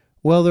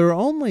 Well, there are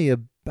only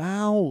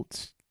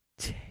about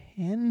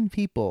 10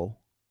 people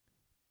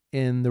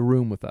in the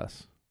room with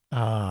us.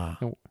 Ah.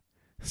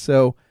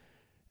 So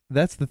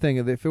that's the thing.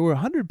 If it were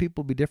 100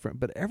 people, it'd be different.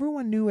 But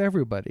everyone knew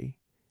everybody.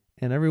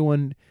 And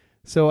everyone...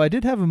 So I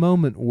did have a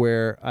moment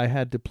where I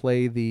had to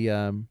play the...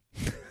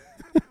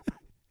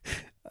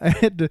 I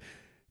had to...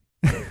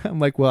 I'm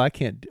like, well, I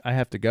can't... I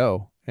have to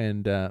go.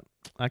 And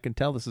I can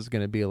tell this is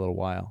going to be a little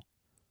while.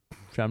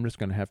 So I'm just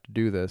going to have to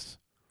do this.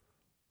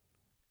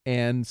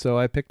 And so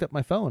I picked up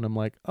my phone. I'm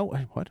like, oh,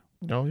 what?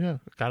 Oh, yeah.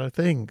 Got a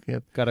thing.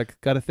 Yep. Got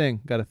a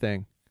thing.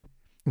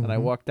 And I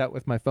Mhm. walked out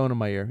with my phone in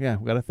my ear. Yeah,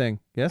 got a thing.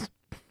 Yes?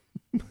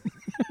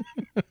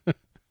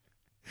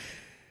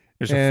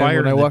 There's a And fire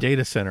when I in the walked-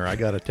 data center. I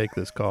got to take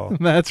this call.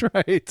 That's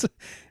right.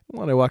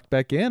 When I walked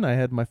back in, I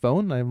had my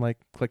phone. I'm like,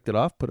 clicked it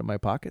off, put it in my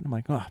pocket. I'm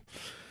like, oh,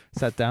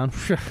 sat down.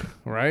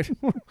 Right.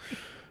 All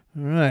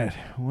right.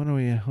 What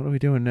are we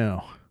doing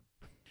now?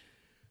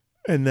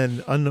 And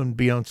then,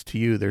 unbeknownst to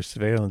you, there's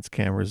surveillance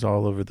cameras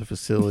all over the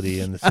facility,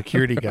 and the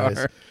security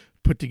guys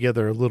put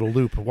together a little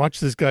loop. Watch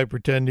this guy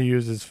pretend to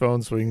use his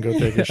phone so he can go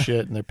take a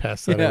shit, and they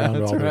pass that Yeah, around to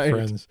that's all their right.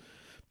 friends.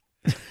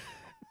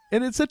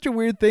 And it's such a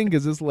weird thing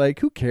because it's like,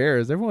 who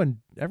cares? Everyone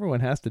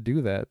has to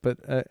do that. But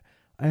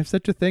I have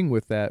such a thing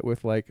with that,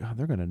 with like, oh,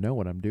 they're going to know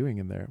what I'm doing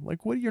in there.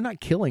 Like, what? You're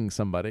not killing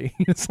somebody.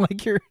 It's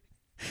like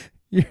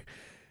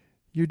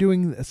you're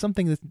doing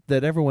something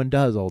that everyone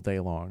does all day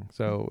long.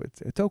 So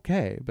it's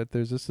okay. But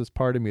there's just this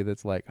part of me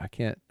that's like, I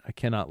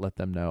cannot let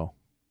them know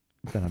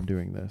that I'm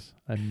doing this.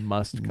 I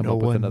must come No up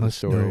with one another must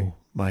story. know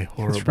my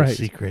horrible right.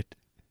 secret.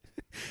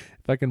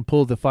 If I can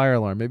pull the fire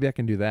alarm, maybe I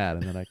can do that,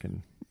 and then I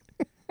can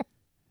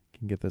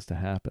get this to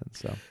happen.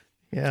 So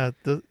Yeah,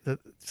 the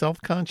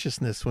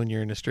self-consciousness when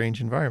you're in a strange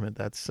environment,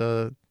 that's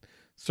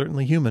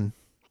certainly human.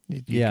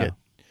 You Yeah.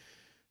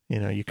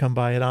 get, you come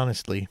by it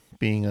honestly,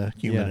 being a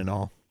human Yeah. and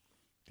all.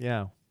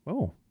 yeah.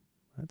 Oh,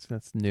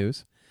 that's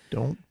news.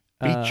 Don't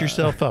beat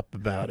yourself up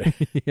about it.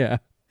 Yeah.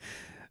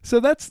 So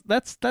that's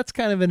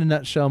kind of in a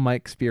nutshell my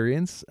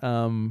experience.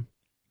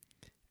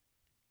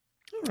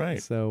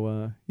 Right.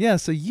 So yeah.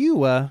 So you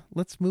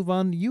let's move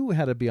on. You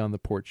had a be on the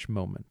porch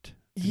moment.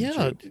 didn't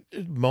Yeah,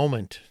 you?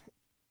 moment.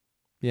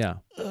 Yeah.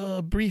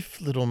 A brief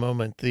little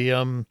moment.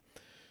 The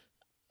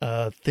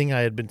thing I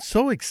had been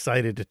so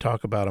excited to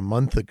talk about a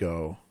month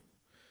ago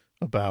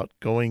about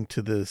going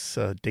to this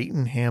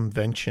Dayton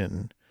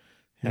Hamvention.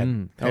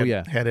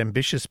 Had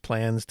ambitious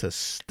plans to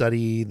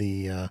study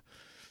the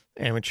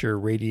amateur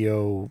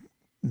radio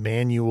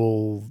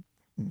manual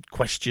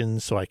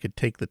questions so I could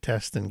take the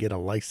test and get a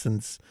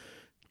license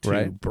to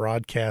Right.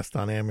 broadcast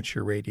on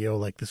amateur radio.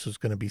 Like this was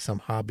going to be some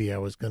hobby I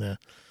was going to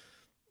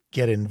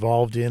get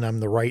involved in. I'm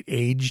the right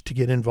age to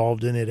get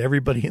involved in it.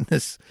 Everybody in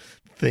this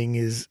thing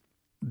is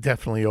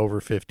definitely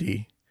over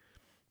 50.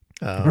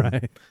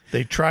 Right.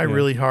 They try Yeah.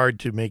 really hard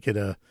to make it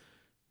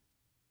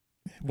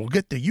we'll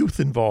get the youth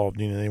involved.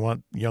 They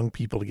want young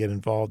people to get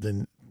involved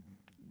in,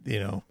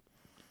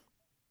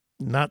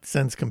 not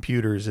since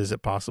computers is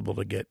it possible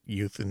to get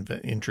youth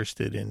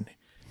interested in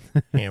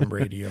ham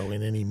radio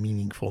in any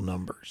meaningful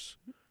numbers.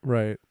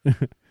 Right.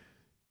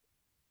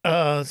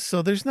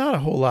 So there's not a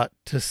whole lot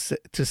to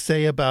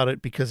say about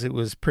it because it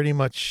was pretty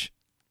much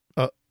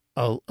a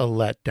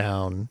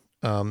letdown.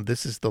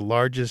 This is the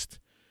largest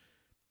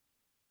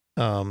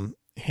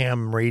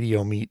ham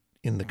radio meet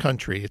in the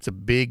country. It's a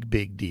big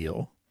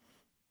deal.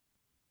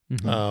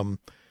 Mhm.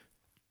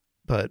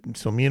 But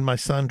so me and my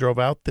son drove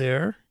out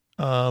there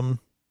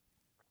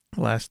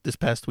this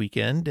past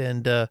weekend,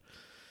 and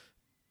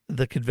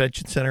the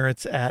convention center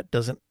it's at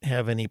doesn't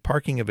have any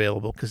parking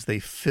available because they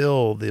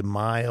fill the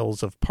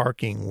miles of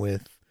parking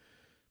with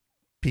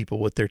people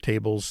with their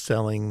tables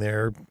selling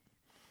their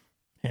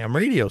ham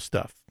radio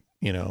stuff,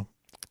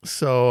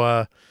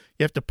 So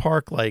you have to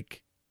park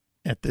like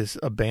at this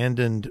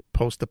abandoned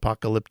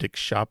post-apocalyptic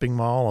shopping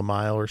mall a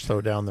mile or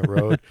so down the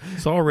road.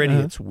 So already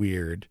it's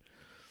weird.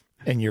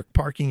 And you're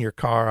parking your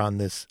car on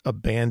this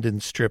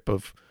abandoned strip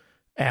of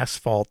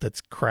asphalt that's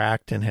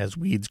cracked and has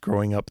weeds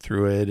growing up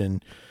through it,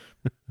 and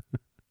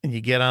you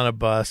get on a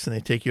bus and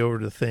they take you over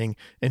to the thing.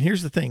 And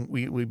here's the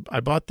thing: I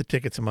bought the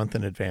tickets a month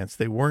in advance.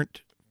 They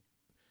weren't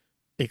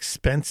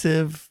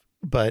expensive,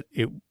 but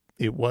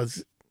it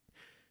was,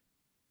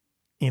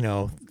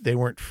 they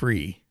weren't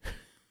free.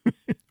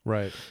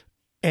 Right.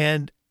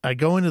 And I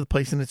go into the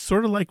place, and it's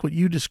sort of like what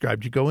you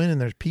described. You go in, and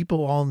there's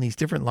people all in these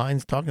different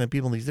lines talking to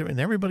people in these different, and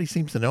everybody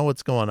seems to know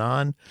what's going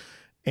on.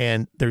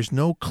 And there's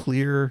no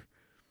clear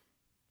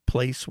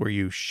place where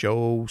you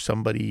show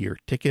somebody your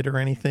ticket or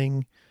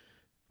anything.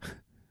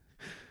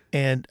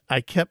 And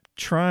I kept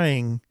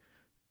trying.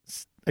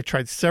 I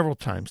tried several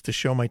times to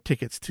show my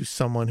tickets to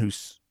someone who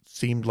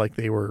seemed like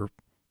they were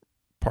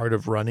part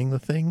of running the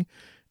thing,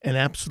 and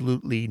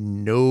absolutely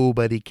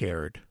nobody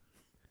cared.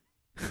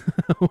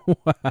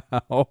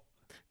 Wow.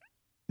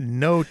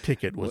 No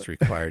ticket was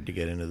required to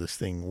get into this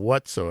thing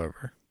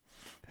whatsoever.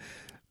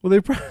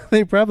 Well,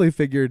 they probably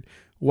figured,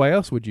 why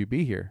else would you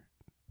be here?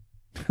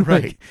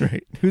 Right,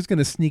 right. Who's going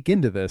to sneak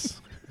into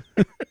this?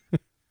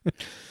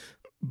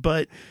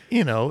 But,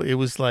 it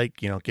was like,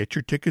 get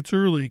your tickets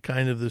early,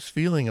 kind of this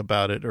feeling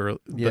about it.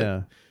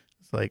 Yeah.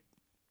 It's like,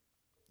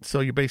 so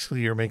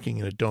you're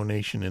making a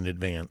donation in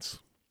advance,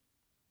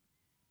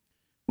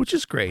 which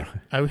is great.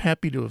 I'm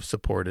happy to have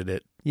supported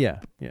it. Yeah,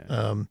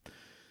 yeah.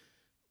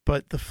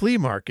 But the flea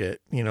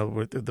market,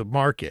 the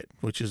market,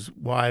 which is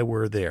why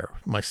we're there.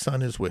 My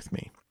son is with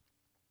me.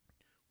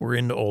 We're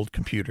into old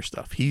computer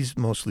stuff. He's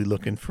mostly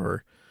looking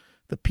for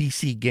the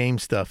PC game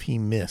stuff he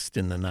missed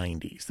in the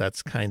 90s.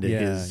 That's kind of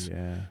his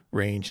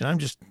range. And I'm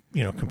just,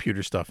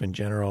 computer stuff in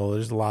general.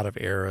 There's a lot of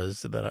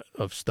eras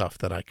of stuff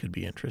that I could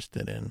be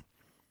interested in.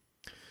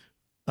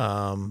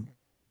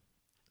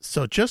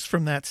 So just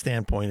from that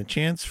standpoint, a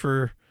chance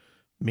for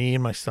me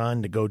and my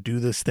son to go do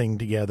this thing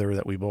together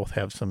that we both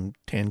have some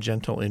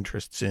tangential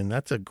interests in,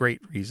 that's a great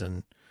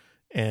reason.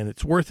 And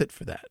it's worth it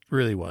for that. It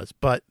really was.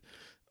 But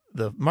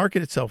the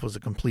market itself was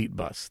a complete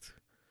bust.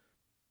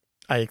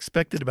 I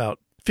expected about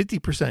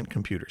 50%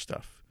 computer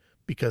stuff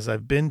because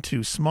I've been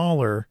to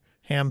smaller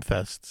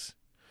hamfests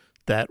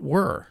that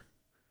were,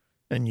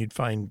 and you'd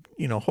find,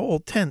 whole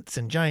tents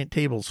and giant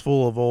tables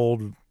full of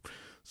old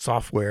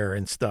software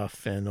and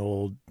stuff and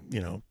old,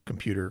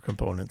 computer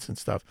components and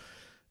stuff.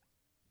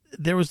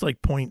 There was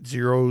like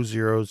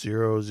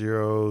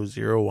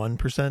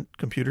 0.0000001%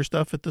 computer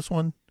stuff at this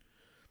one.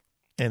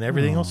 And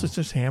everything else is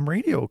just ham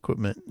radio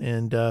equipment.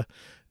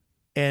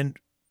 And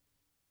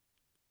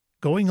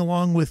going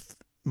along with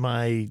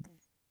my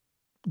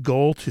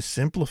goal to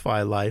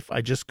simplify life,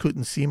 I just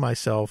couldn't see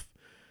myself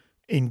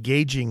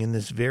engaging in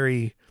this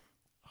very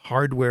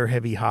hardware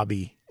heavy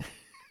hobby.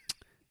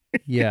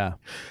 Yeah.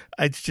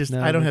 It's just,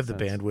 I don't have the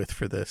bandwidth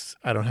for this.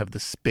 I don't have the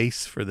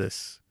space for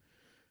this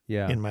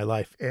in my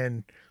life.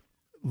 And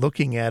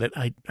looking at it,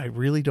 I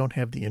really don't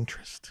have the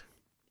interest.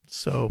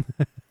 So,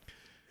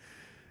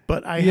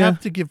 but I have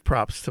to give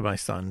props to my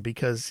son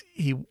because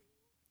he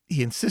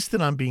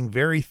insisted on being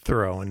very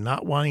thorough and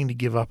not wanting to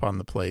give up on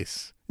the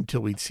place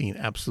until we'd seen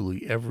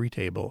absolutely every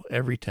table,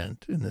 every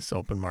tent in this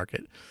open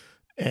market.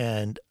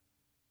 And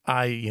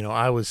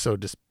I was so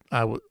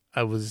I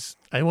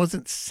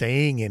wasn't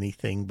saying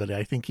anything, but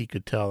I think he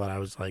could tell that I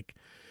was like,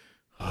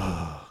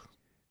 oh.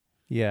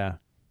 Yeah.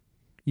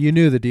 You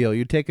knew the deal.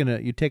 You'd taken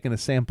a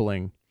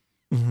sampling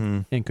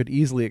and could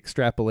easily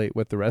extrapolate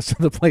what the rest of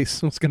the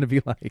place was going to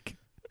be like.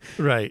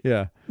 Right.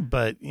 Yeah.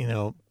 But,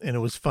 and it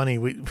was funny.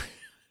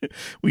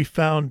 We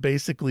found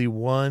basically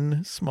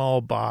one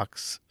small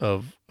box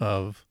of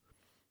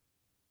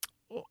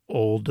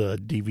old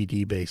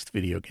DVD based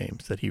video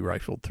games that he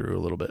rifled through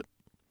a little bit.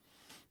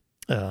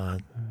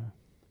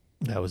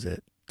 That was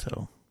it.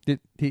 So you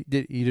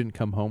didn't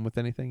come home with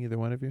anything, either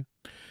one of you?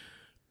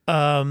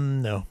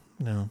 No.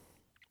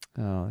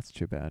 Oh, that's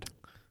too bad.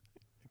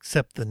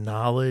 Except the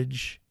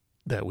knowledge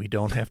that we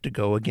don't have to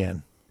go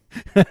again.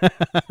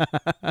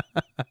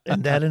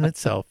 And that in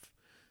itself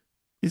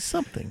is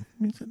something.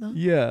 Is it not?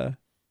 Yeah.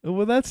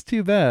 Well, that's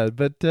too bad,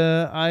 but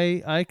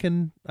I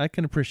can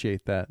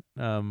appreciate that.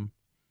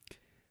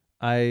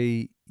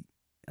 I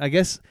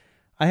guess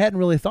I hadn't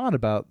really thought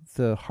about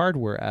the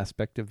hardware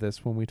aspect of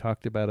this when we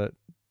talked about it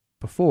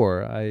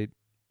before.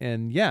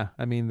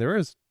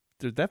 There's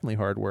definitely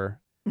hardware.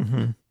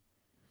 Mm-hmm.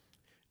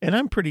 And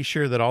I'm pretty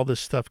sure that all this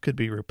stuff could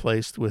be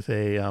replaced with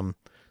a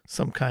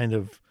some kind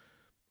of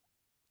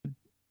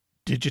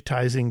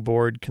digitizing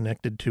board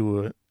connected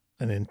to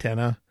an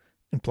antenna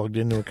and plugged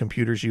into a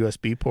computer's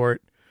USB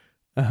port.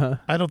 Uh-huh.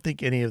 I don't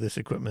think any of this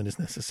equipment is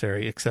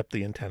necessary except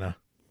the antenna.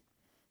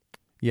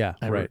 Yeah,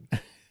 right.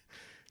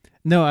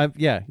 No,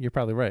 you're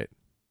probably right.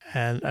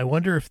 And I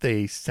wonder if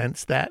they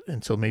sense that,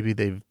 and so maybe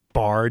they've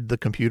barred the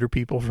computer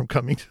people from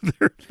coming to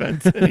their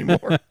events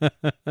anymore.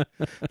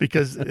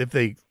 Because if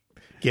they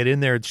get in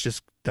there,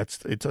 it's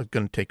going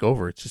to take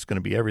over. It's just going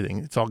to be everything.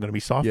 It's all going to be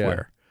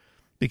software.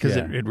 Because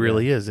it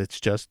really is. It's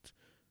just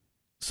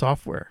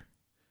software.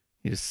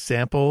 You just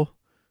sample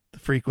the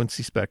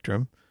frequency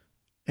spectrum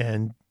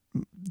and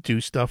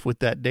do stuff with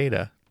that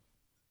data.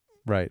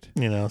 Right.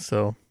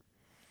 So.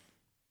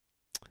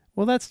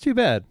 Well, that's too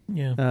bad.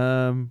 Yeah.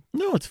 No,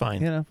 it's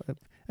fine.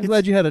 I'm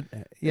glad you had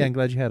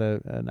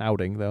an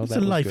outing though. It's a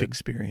life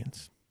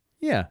experience.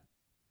 Yeah.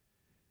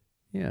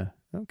 Yeah.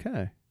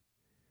 Okay.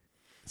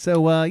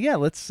 So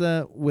let's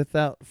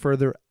without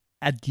further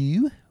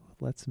ado,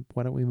 why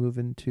don't we move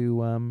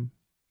into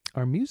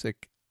our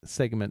music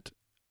segment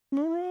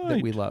that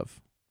we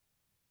love.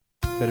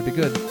 Better be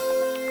good.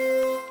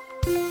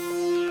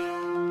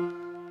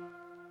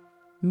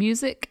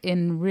 Music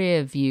in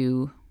rear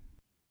view.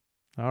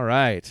 All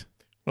right.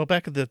 Well,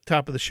 back at the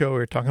top of the show, we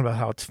were talking about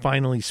how it's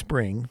finally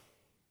spring.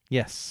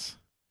 Yes.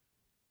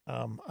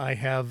 I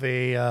have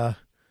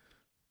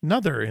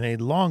another in a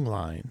long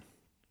line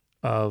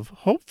of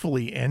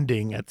hopefully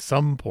ending at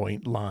some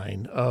point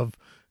line of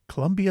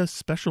Columbia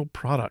Special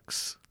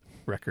Products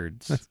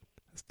records. I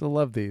still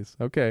love these.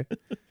 Okay.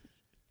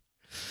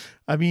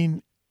 I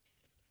mean,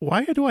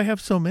 why do I have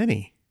so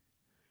many?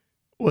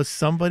 Was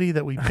somebody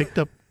that we picked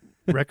up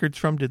records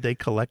from, did they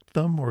collect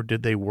them or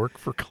did they work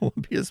for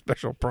Columbia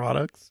Special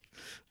Products?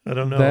 I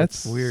don't know.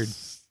 That's It's weird.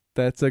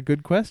 That's a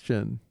good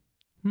question.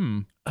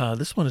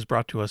 This one is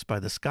brought to us by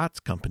the Scotts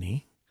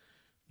Company,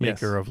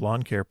 maker of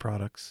lawn care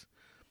products.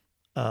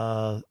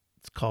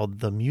 It's called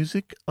The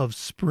Music of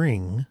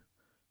Spring,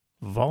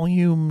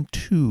 Volume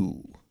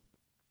 2.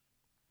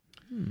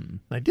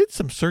 I did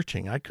some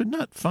searching. I could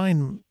not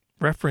find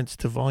reference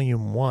to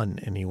Volume 1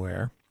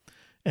 anywhere,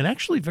 and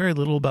actually very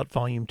little about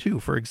Volume 2.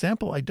 For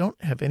example, I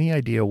don't have any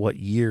idea what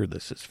year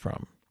this is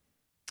from.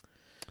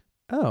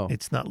 Oh.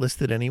 It's not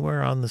listed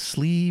anywhere on the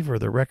sleeve or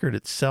the record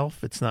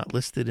itself. It's not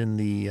listed in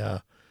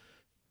the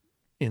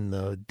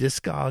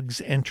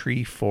Discogs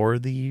entry for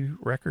the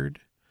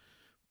record,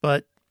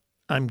 but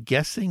I'm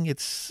guessing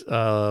it's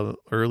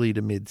early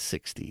to mid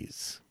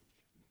 60s.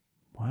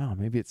 Wow,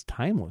 maybe it's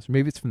timeless.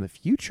 Maybe it's from the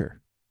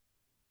future.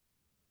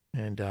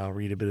 And I'll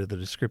read a bit of the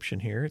description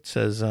here. It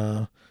says,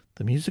 The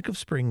Music of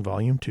Spring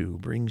Volume 2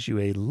 brings you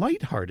a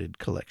light-hearted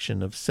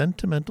collection of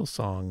sentimental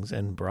songs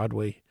and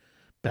Broadway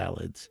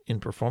ballads in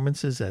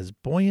performances as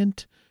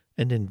buoyant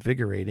and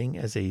invigorating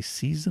as a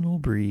seasonal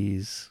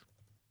breeze.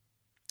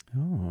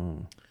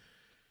 Oh.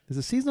 Is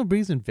a seasonal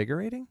breeze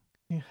invigorating?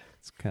 Yeah.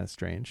 It's kind of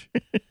strange.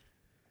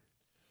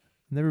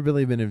 Never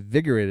really been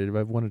invigorated if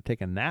I want to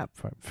take a nap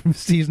from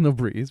seasonal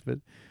breeze, but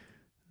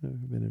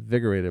I've been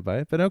invigorated by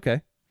it. But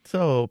okay.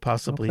 So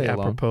possibly I'll play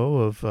along.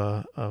 apropos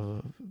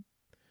of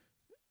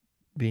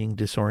being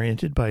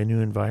disoriented by a new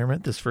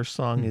environment, this first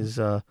song is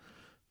going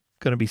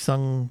to be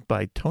sung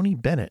by Tony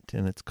Bennett,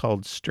 and it's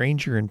called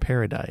Stranger in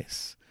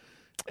Paradise.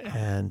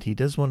 And he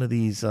does one of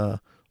these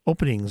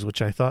openings,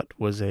 which I thought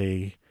was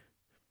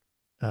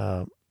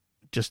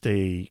just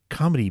a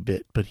comedy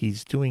bit, but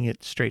he's doing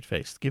it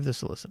straight-faced. Give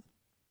this a listen.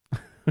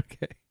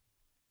 Okay.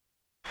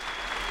 Thank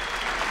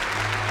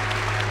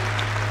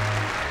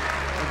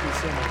you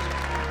so much.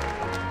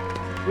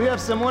 We have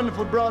some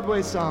wonderful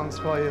Broadway songs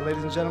for you,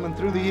 ladies and gentlemen,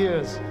 through the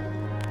years.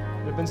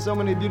 There have been so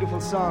many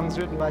beautiful songs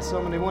written by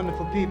so many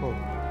wonderful people.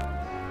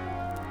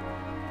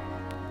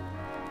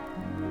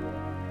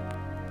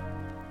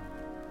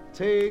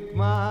 Take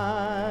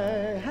my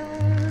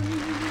hand,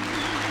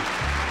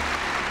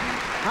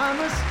 I'm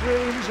a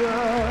stranger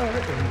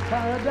in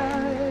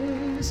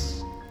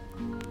paradise,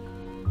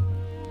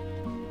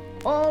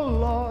 all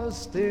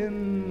lost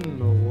in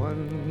a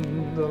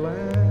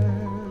wonderland.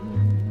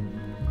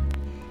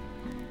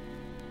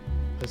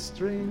 A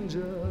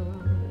stranger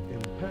in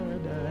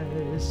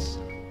paradise.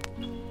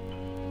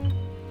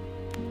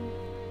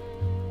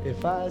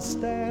 If I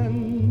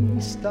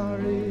stand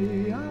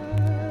starry-eyed,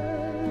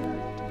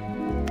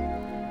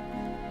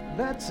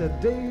 that's a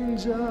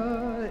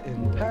danger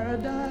in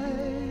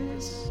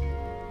paradise.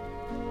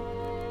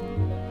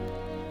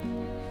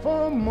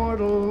 For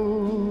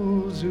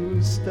mortals who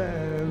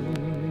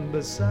stand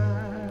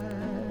beside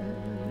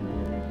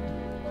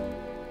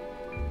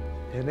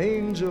an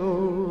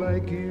angel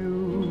like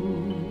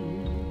you,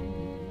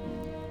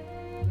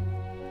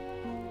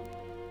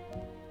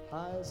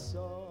 I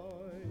saw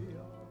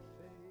your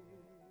face.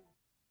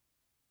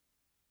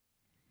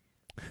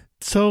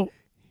 So,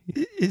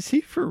 is he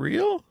for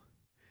real?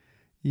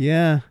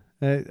 Yeah.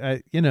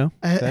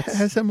 That's...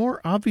 Has a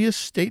more obvious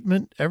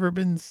statement ever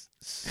been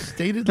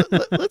stated?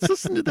 Let's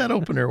listen to that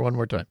opener one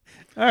more time.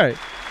 All right.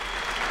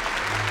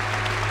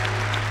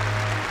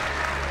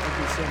 Thank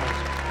you so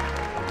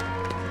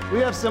much. We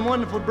have some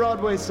wonderful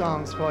Broadway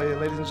songs for you,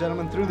 ladies and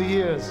gentlemen, through the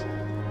years.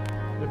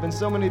 There have been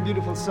so many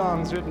beautiful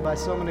songs written by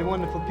so many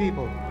wonderful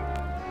people.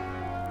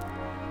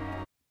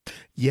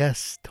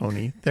 Yes,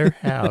 Tony, there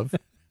have.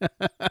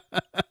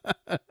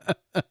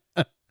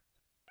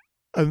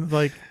 I'm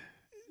like,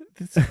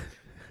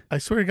 I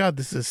swear to God,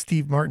 this is a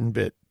Steve Martin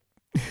bit.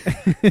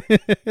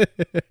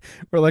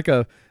 Or like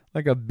a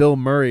Bill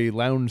Murray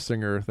lounge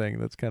singer thing.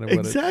 That's kind of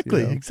what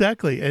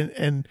Exactly.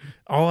 And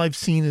all I've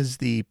seen is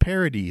the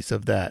parodies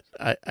of that.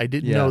 I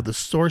didn't know the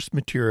source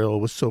material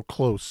was so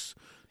close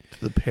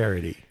to the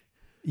parody.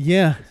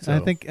 Yeah, So- I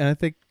think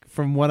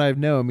from what I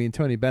know, I mean,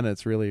 Tony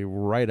Bennett's really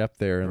right up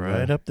there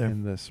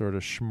in the sort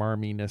of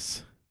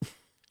schmarminess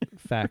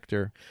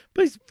factor.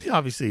 But he's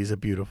got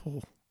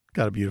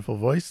a beautiful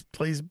voice,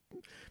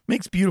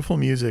 makes beautiful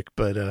music,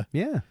 but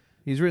Yeah,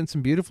 he's written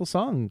some beautiful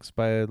songs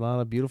by a lot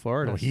of beautiful no,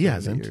 artists. he over the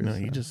hasn't. years, No,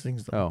 he so. just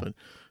sings them. Oh, But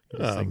He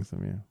just sings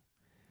them,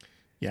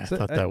 yeah, So I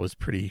thought that was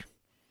pretty.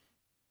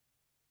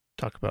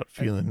 Talk about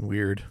feeling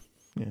weird.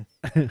 Yeah.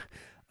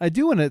 I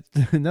do want to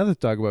another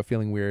talk about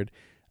feeling weird.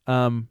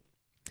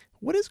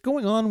 What is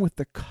going on with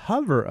the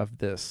cover of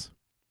this?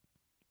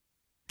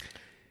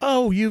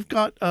 Oh, you've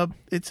got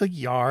it's a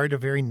yard, a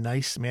very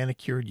nice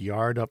manicured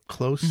yard up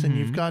close, and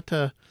you've got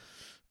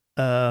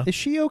Is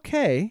she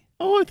okay?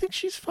 Oh, I think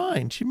she's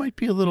fine. She might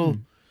be a little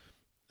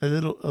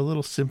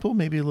simple,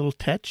 maybe a little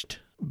touched,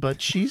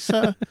 but she's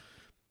a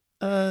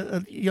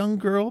young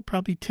girl,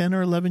 probably 10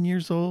 or 11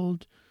 years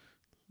old,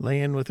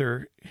 laying with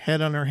her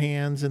head on her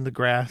hands in the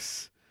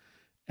grass.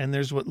 And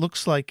there's what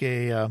looks like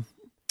a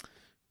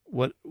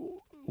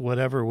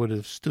whatever would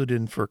have stood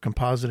in for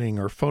compositing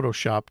or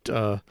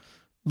photoshopped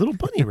little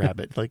bunny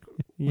rabbit, like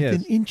Yes.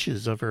 within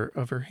inches of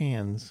her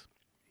hands.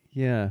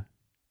 Yeah.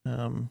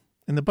 And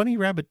the bunny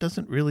rabbit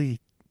doesn't really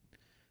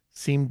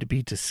seem to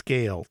be to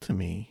scale to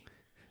me.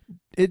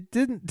 It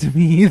didn't to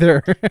me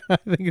either. I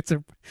think it's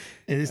a.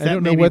 Is I that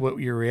don't know maybe what- what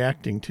you're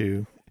reacting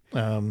to?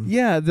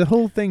 Yeah, the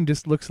whole thing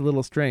just looks a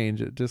little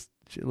strange. It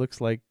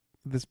looks like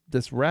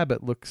this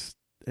rabbit looks.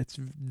 It's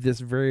this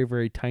very,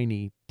 very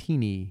teeny.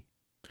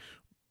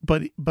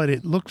 But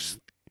it looks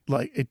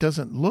like, it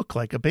doesn't look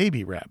like a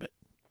baby rabbit.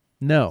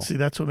 No. See,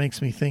 that's what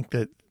makes me think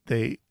that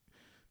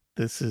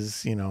this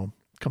is,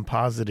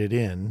 composited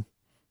in.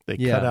 They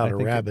Yeah, cut out I a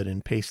think rabbit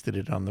and pasted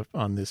it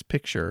on this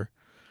picture.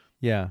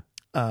 Yeah.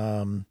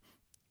 But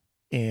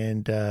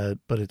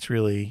it's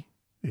really,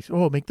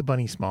 make the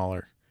bunny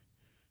smaller.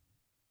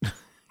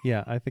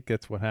 Yeah, I think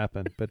that's what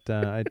happened. But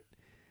it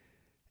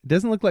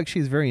doesn't look like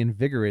she's very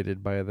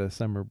invigorated by the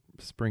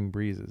spring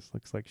breezes.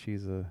 Looks like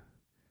she's a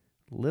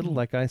little,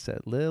 like I said,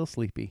 little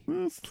sleepy. A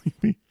little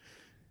sleepy.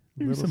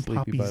 There's Little some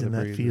sleepy by poppies the in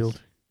that breezes.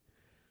 field.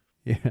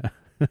 Yeah.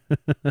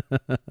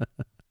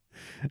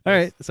 All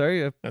right.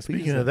 Sorry. Now,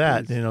 speaking of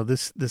that,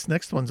 this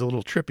next one's a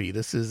little trippy.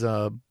 This is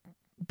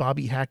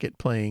Bobby Hackett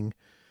playing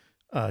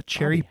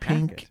Cherry Bobby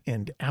Pink Hackett.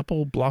 and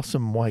Apple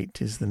Blossom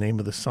White is the name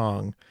of the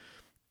song.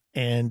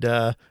 And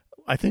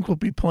I think we'll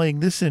be playing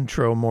this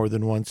intro more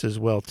than once as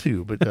well,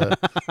 too. But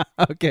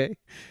Okay.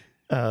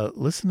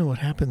 listen to what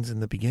happens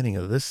in the beginning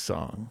of this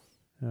song.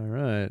 All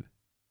right.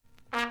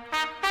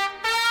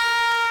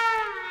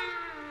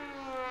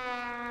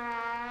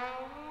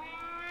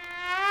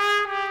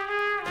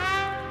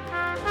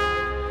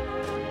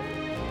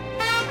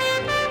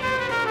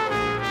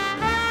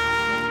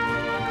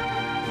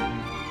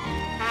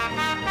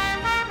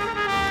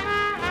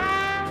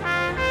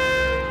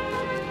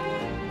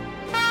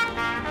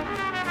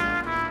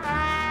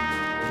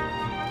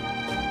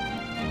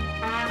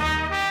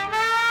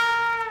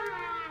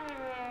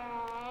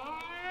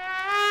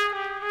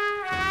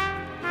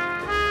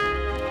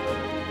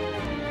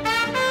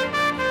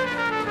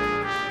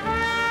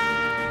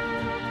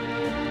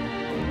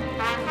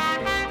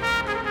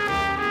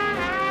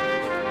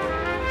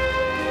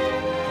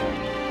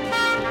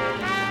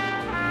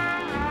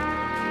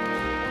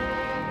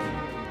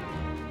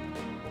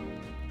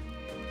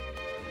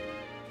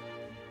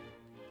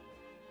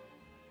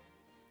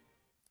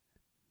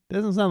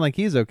 Doesn't sound like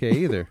he's okay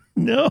either.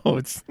 No,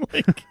 it's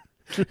like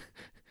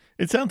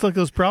it sounds like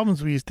those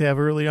problems we used to have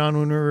early on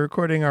when we were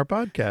recording our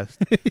podcast.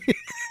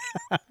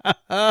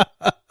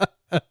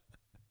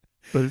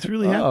 But it's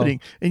really Uh-oh. happening.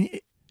 And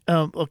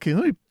okay,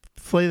 let me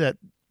play that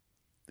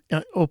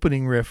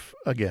opening riff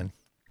again.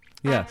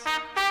 Yes.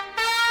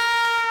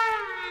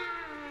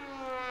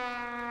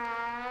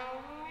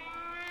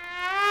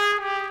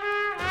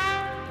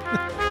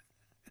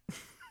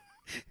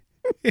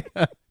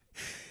 Yeah.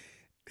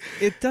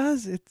 It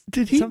does.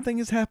 Something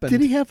has happened.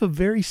 Did he have a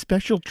very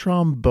special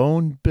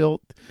trombone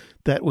built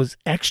that was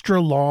extra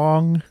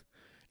long,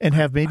 and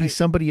have maybe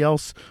somebody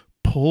else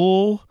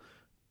pull?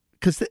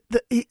 Because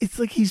it's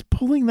like he's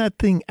pulling that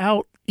thing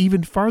out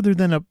even farther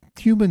than a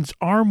human's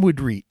arm would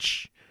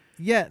reach.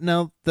 Yeah.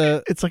 Now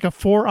It's like a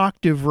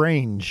 4-octave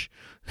range.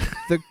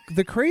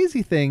 the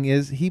crazy thing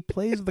is he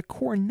plays the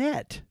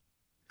cornet,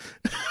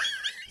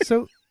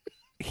 so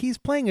he's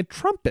playing a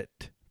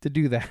trumpet to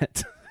do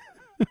that.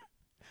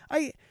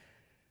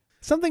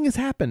 Something has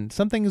happened.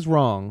 Something is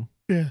wrong.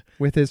 Yeah.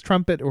 With his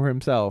trumpet or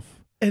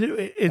himself. And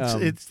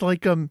it's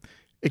like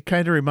it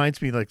kind of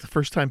reminds me like the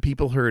first time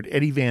people heard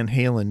Eddie Van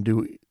Halen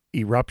do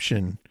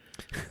Eruption,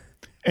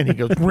 and he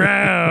goes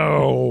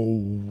 "Row."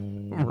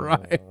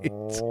 Right.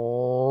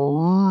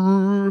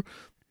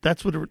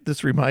 That's what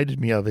this reminded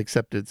me of,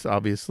 except it's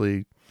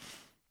obviously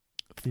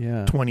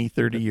Yeah. 20,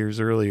 30 years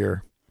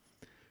earlier,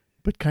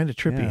 but kind of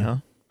trippy, Yeah. huh?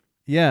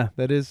 Yeah,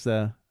 that is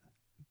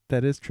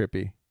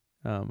trippy.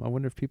 I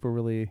wonder if people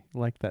really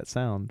like that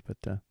sound,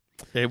 but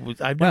I've Well-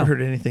 never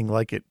heard anything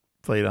like it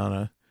played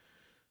on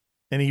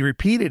and he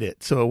repeated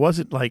it, so it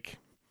wasn't like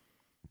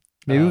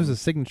maybe it was a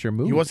signature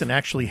move. he wasn't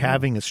actually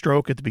having a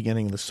stroke at the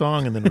beginning of the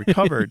song and then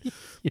recovered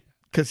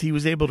because he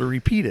was able to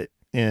repeat it.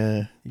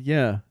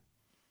 Yeah.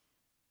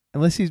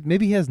 Unless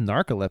maybe he has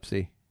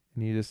narcolepsy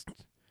and he just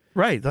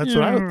Right. That's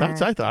what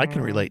I thought. I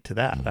can relate to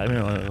that. I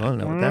don't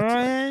know what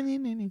that's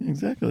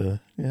exactly.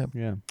 Yeah.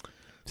 Yeah.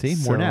 See,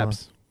 more So,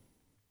 naps.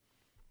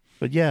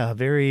 But yeah,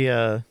 very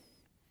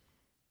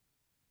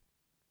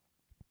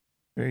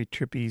very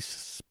trippy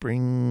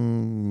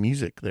spring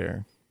music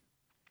there.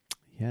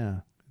 Yeah.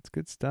 It's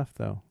good stuff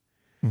though.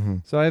 Mm-hmm.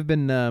 So I've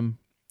been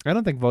I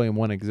don't think Volume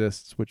 1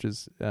 exists, which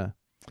is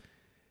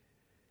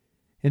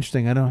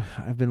Interesting.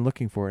 I've been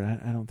looking for it.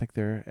 I don't think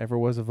there ever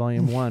was a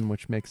volume 1,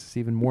 which makes this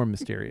even more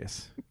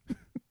mysterious.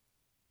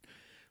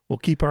 We'll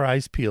keep our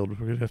eyes peeled.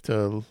 We're going to have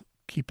to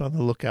keep on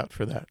the lookout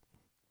for that.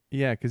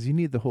 Yeah, because you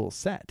need the whole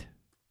set.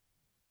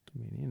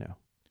 I mean,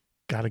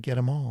 Got to get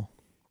them all.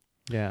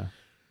 Yeah.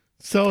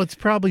 So it's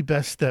probably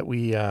best that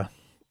we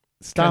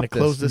Stop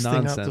close this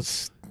nonsense. thing out. To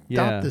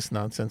stop this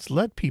nonsense.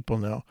 Let people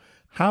know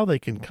how they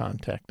can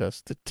contact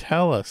us to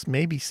tell us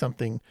maybe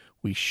something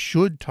we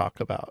should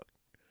talk about.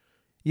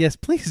 Yes,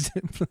 please.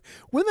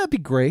 Wouldn't that be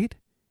great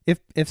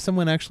if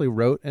someone actually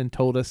wrote and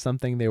told us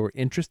something they were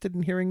interested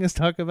in hearing us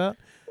talk about?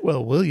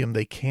 Well, William,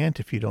 they can't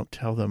if you don't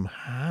tell them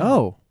how.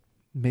 Oh,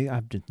 maybe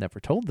I've just never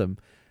told them.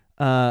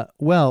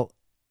 Well,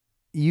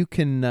 you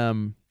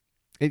can,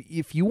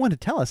 if you want to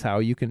tell us how,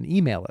 you can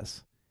email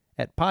us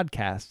at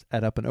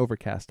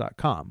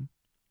podcast@upanovercast.com.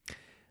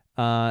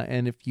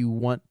 And if you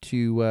want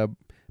to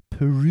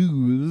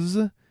peruse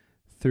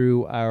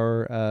through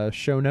our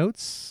show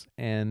notes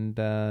and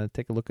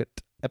take a look at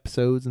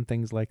episodes and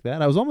things like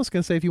that. I was almost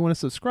going to say if you want to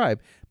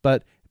subscribe,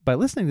 but by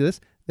listening to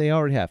this, they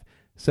already have.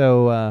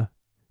 So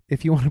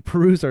if you want to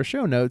peruse our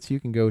show notes,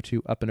 you can go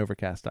to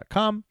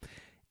upanovercast.com,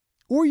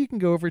 or you can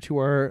go over to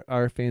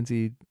our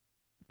fancy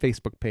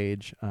Facebook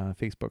page,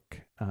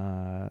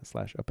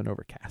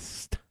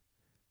 Facebook/upanovercast.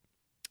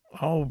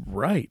 All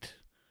right.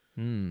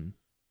 Mm.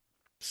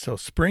 So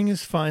spring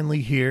is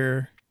finally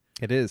here.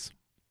 It is.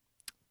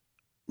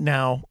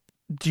 Now,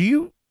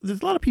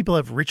 there's a lot of people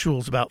have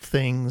rituals about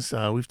things.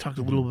 We've talked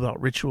a little bit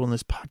about ritual in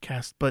this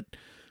podcast, but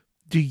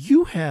do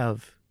you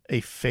have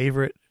a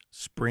favorite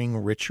spring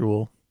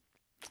ritual?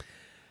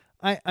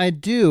 I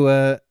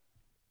do.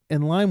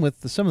 In line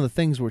with some of the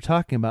things we're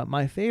talking about,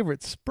 my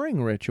favorite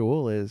spring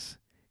ritual is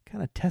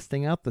kind of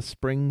testing out the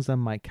springs on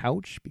my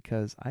couch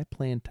because I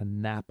plan to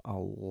nap a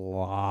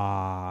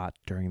lot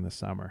during the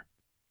summer.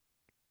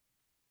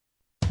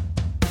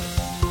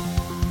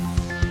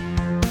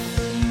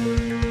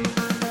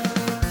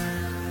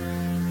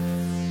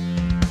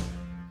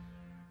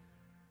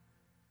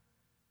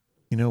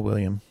 You know,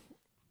 William,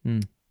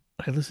 Hmm.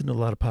 I listen to a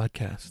lot of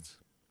podcasts.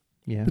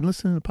 Yeah. I've been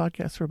listening to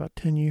podcasts for about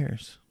 10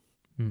 years.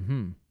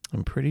 Mm-hmm.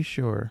 I'm pretty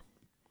sure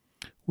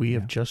we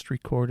have Yeah. just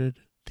recorded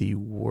the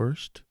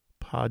worst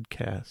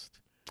podcast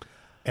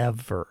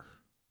ever.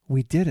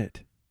 We did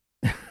it.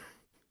 I've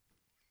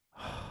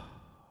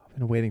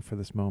been waiting for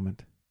this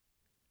moment.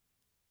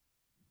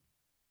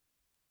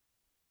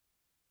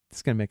 This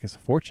is going to make us a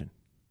fortune.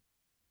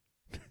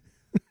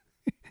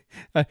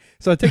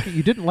 So I take it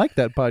you didn't like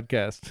that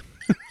podcast.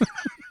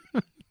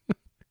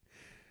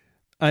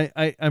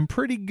 I'm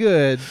pretty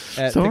good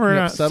at picking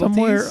up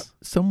subtleties.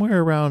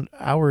 Somewhere around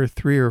hour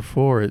 3 or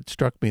 4, it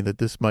struck me that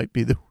this might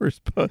be the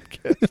worst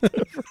podcast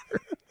ever.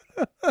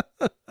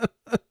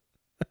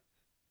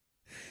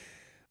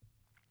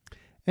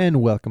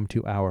 And welcome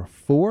to hour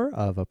 4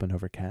 of Up and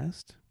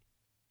Overcast.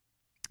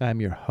 I'm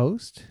your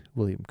host,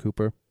 William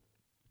Cooper.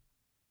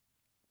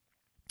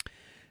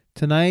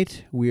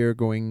 Tonight we are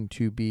going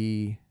to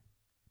be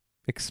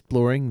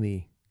exploring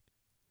the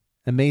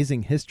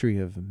amazing history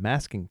of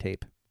masking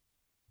tape.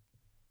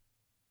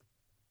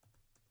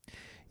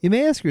 You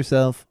may ask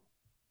yourself,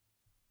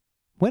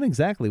 when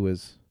exactly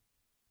was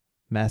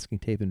masking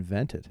tape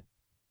invented?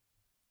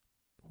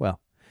 Well,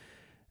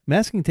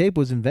 masking tape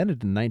was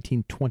invented in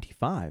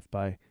 1925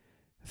 by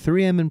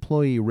 3M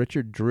employee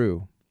Richard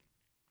Drew.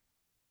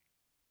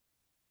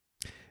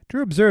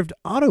 Drew observed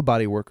auto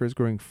body workers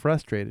growing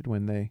frustrated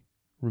when they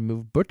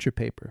removed butcher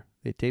paper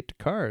they taped to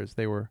cars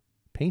they were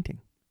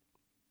painting.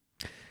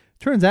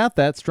 Turns out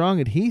that strong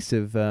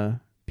adhesive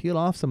peeled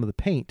off some of the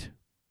paint.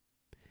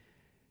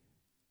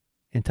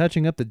 And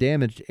touching up the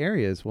damaged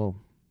areas, well,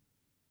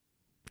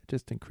 it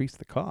just increased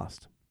the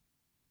cost.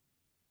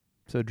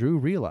 So Drew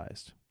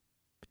realized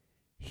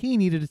he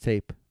needed a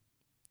tape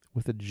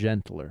with a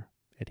gentler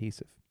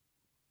adhesive.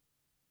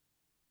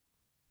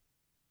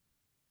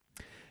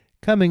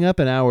 Coming up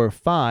in hour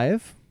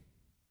 5,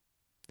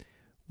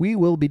 we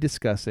will be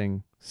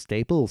discussing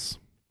staples.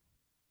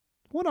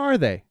 What are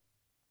they?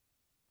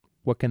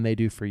 What can they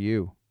do for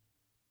you?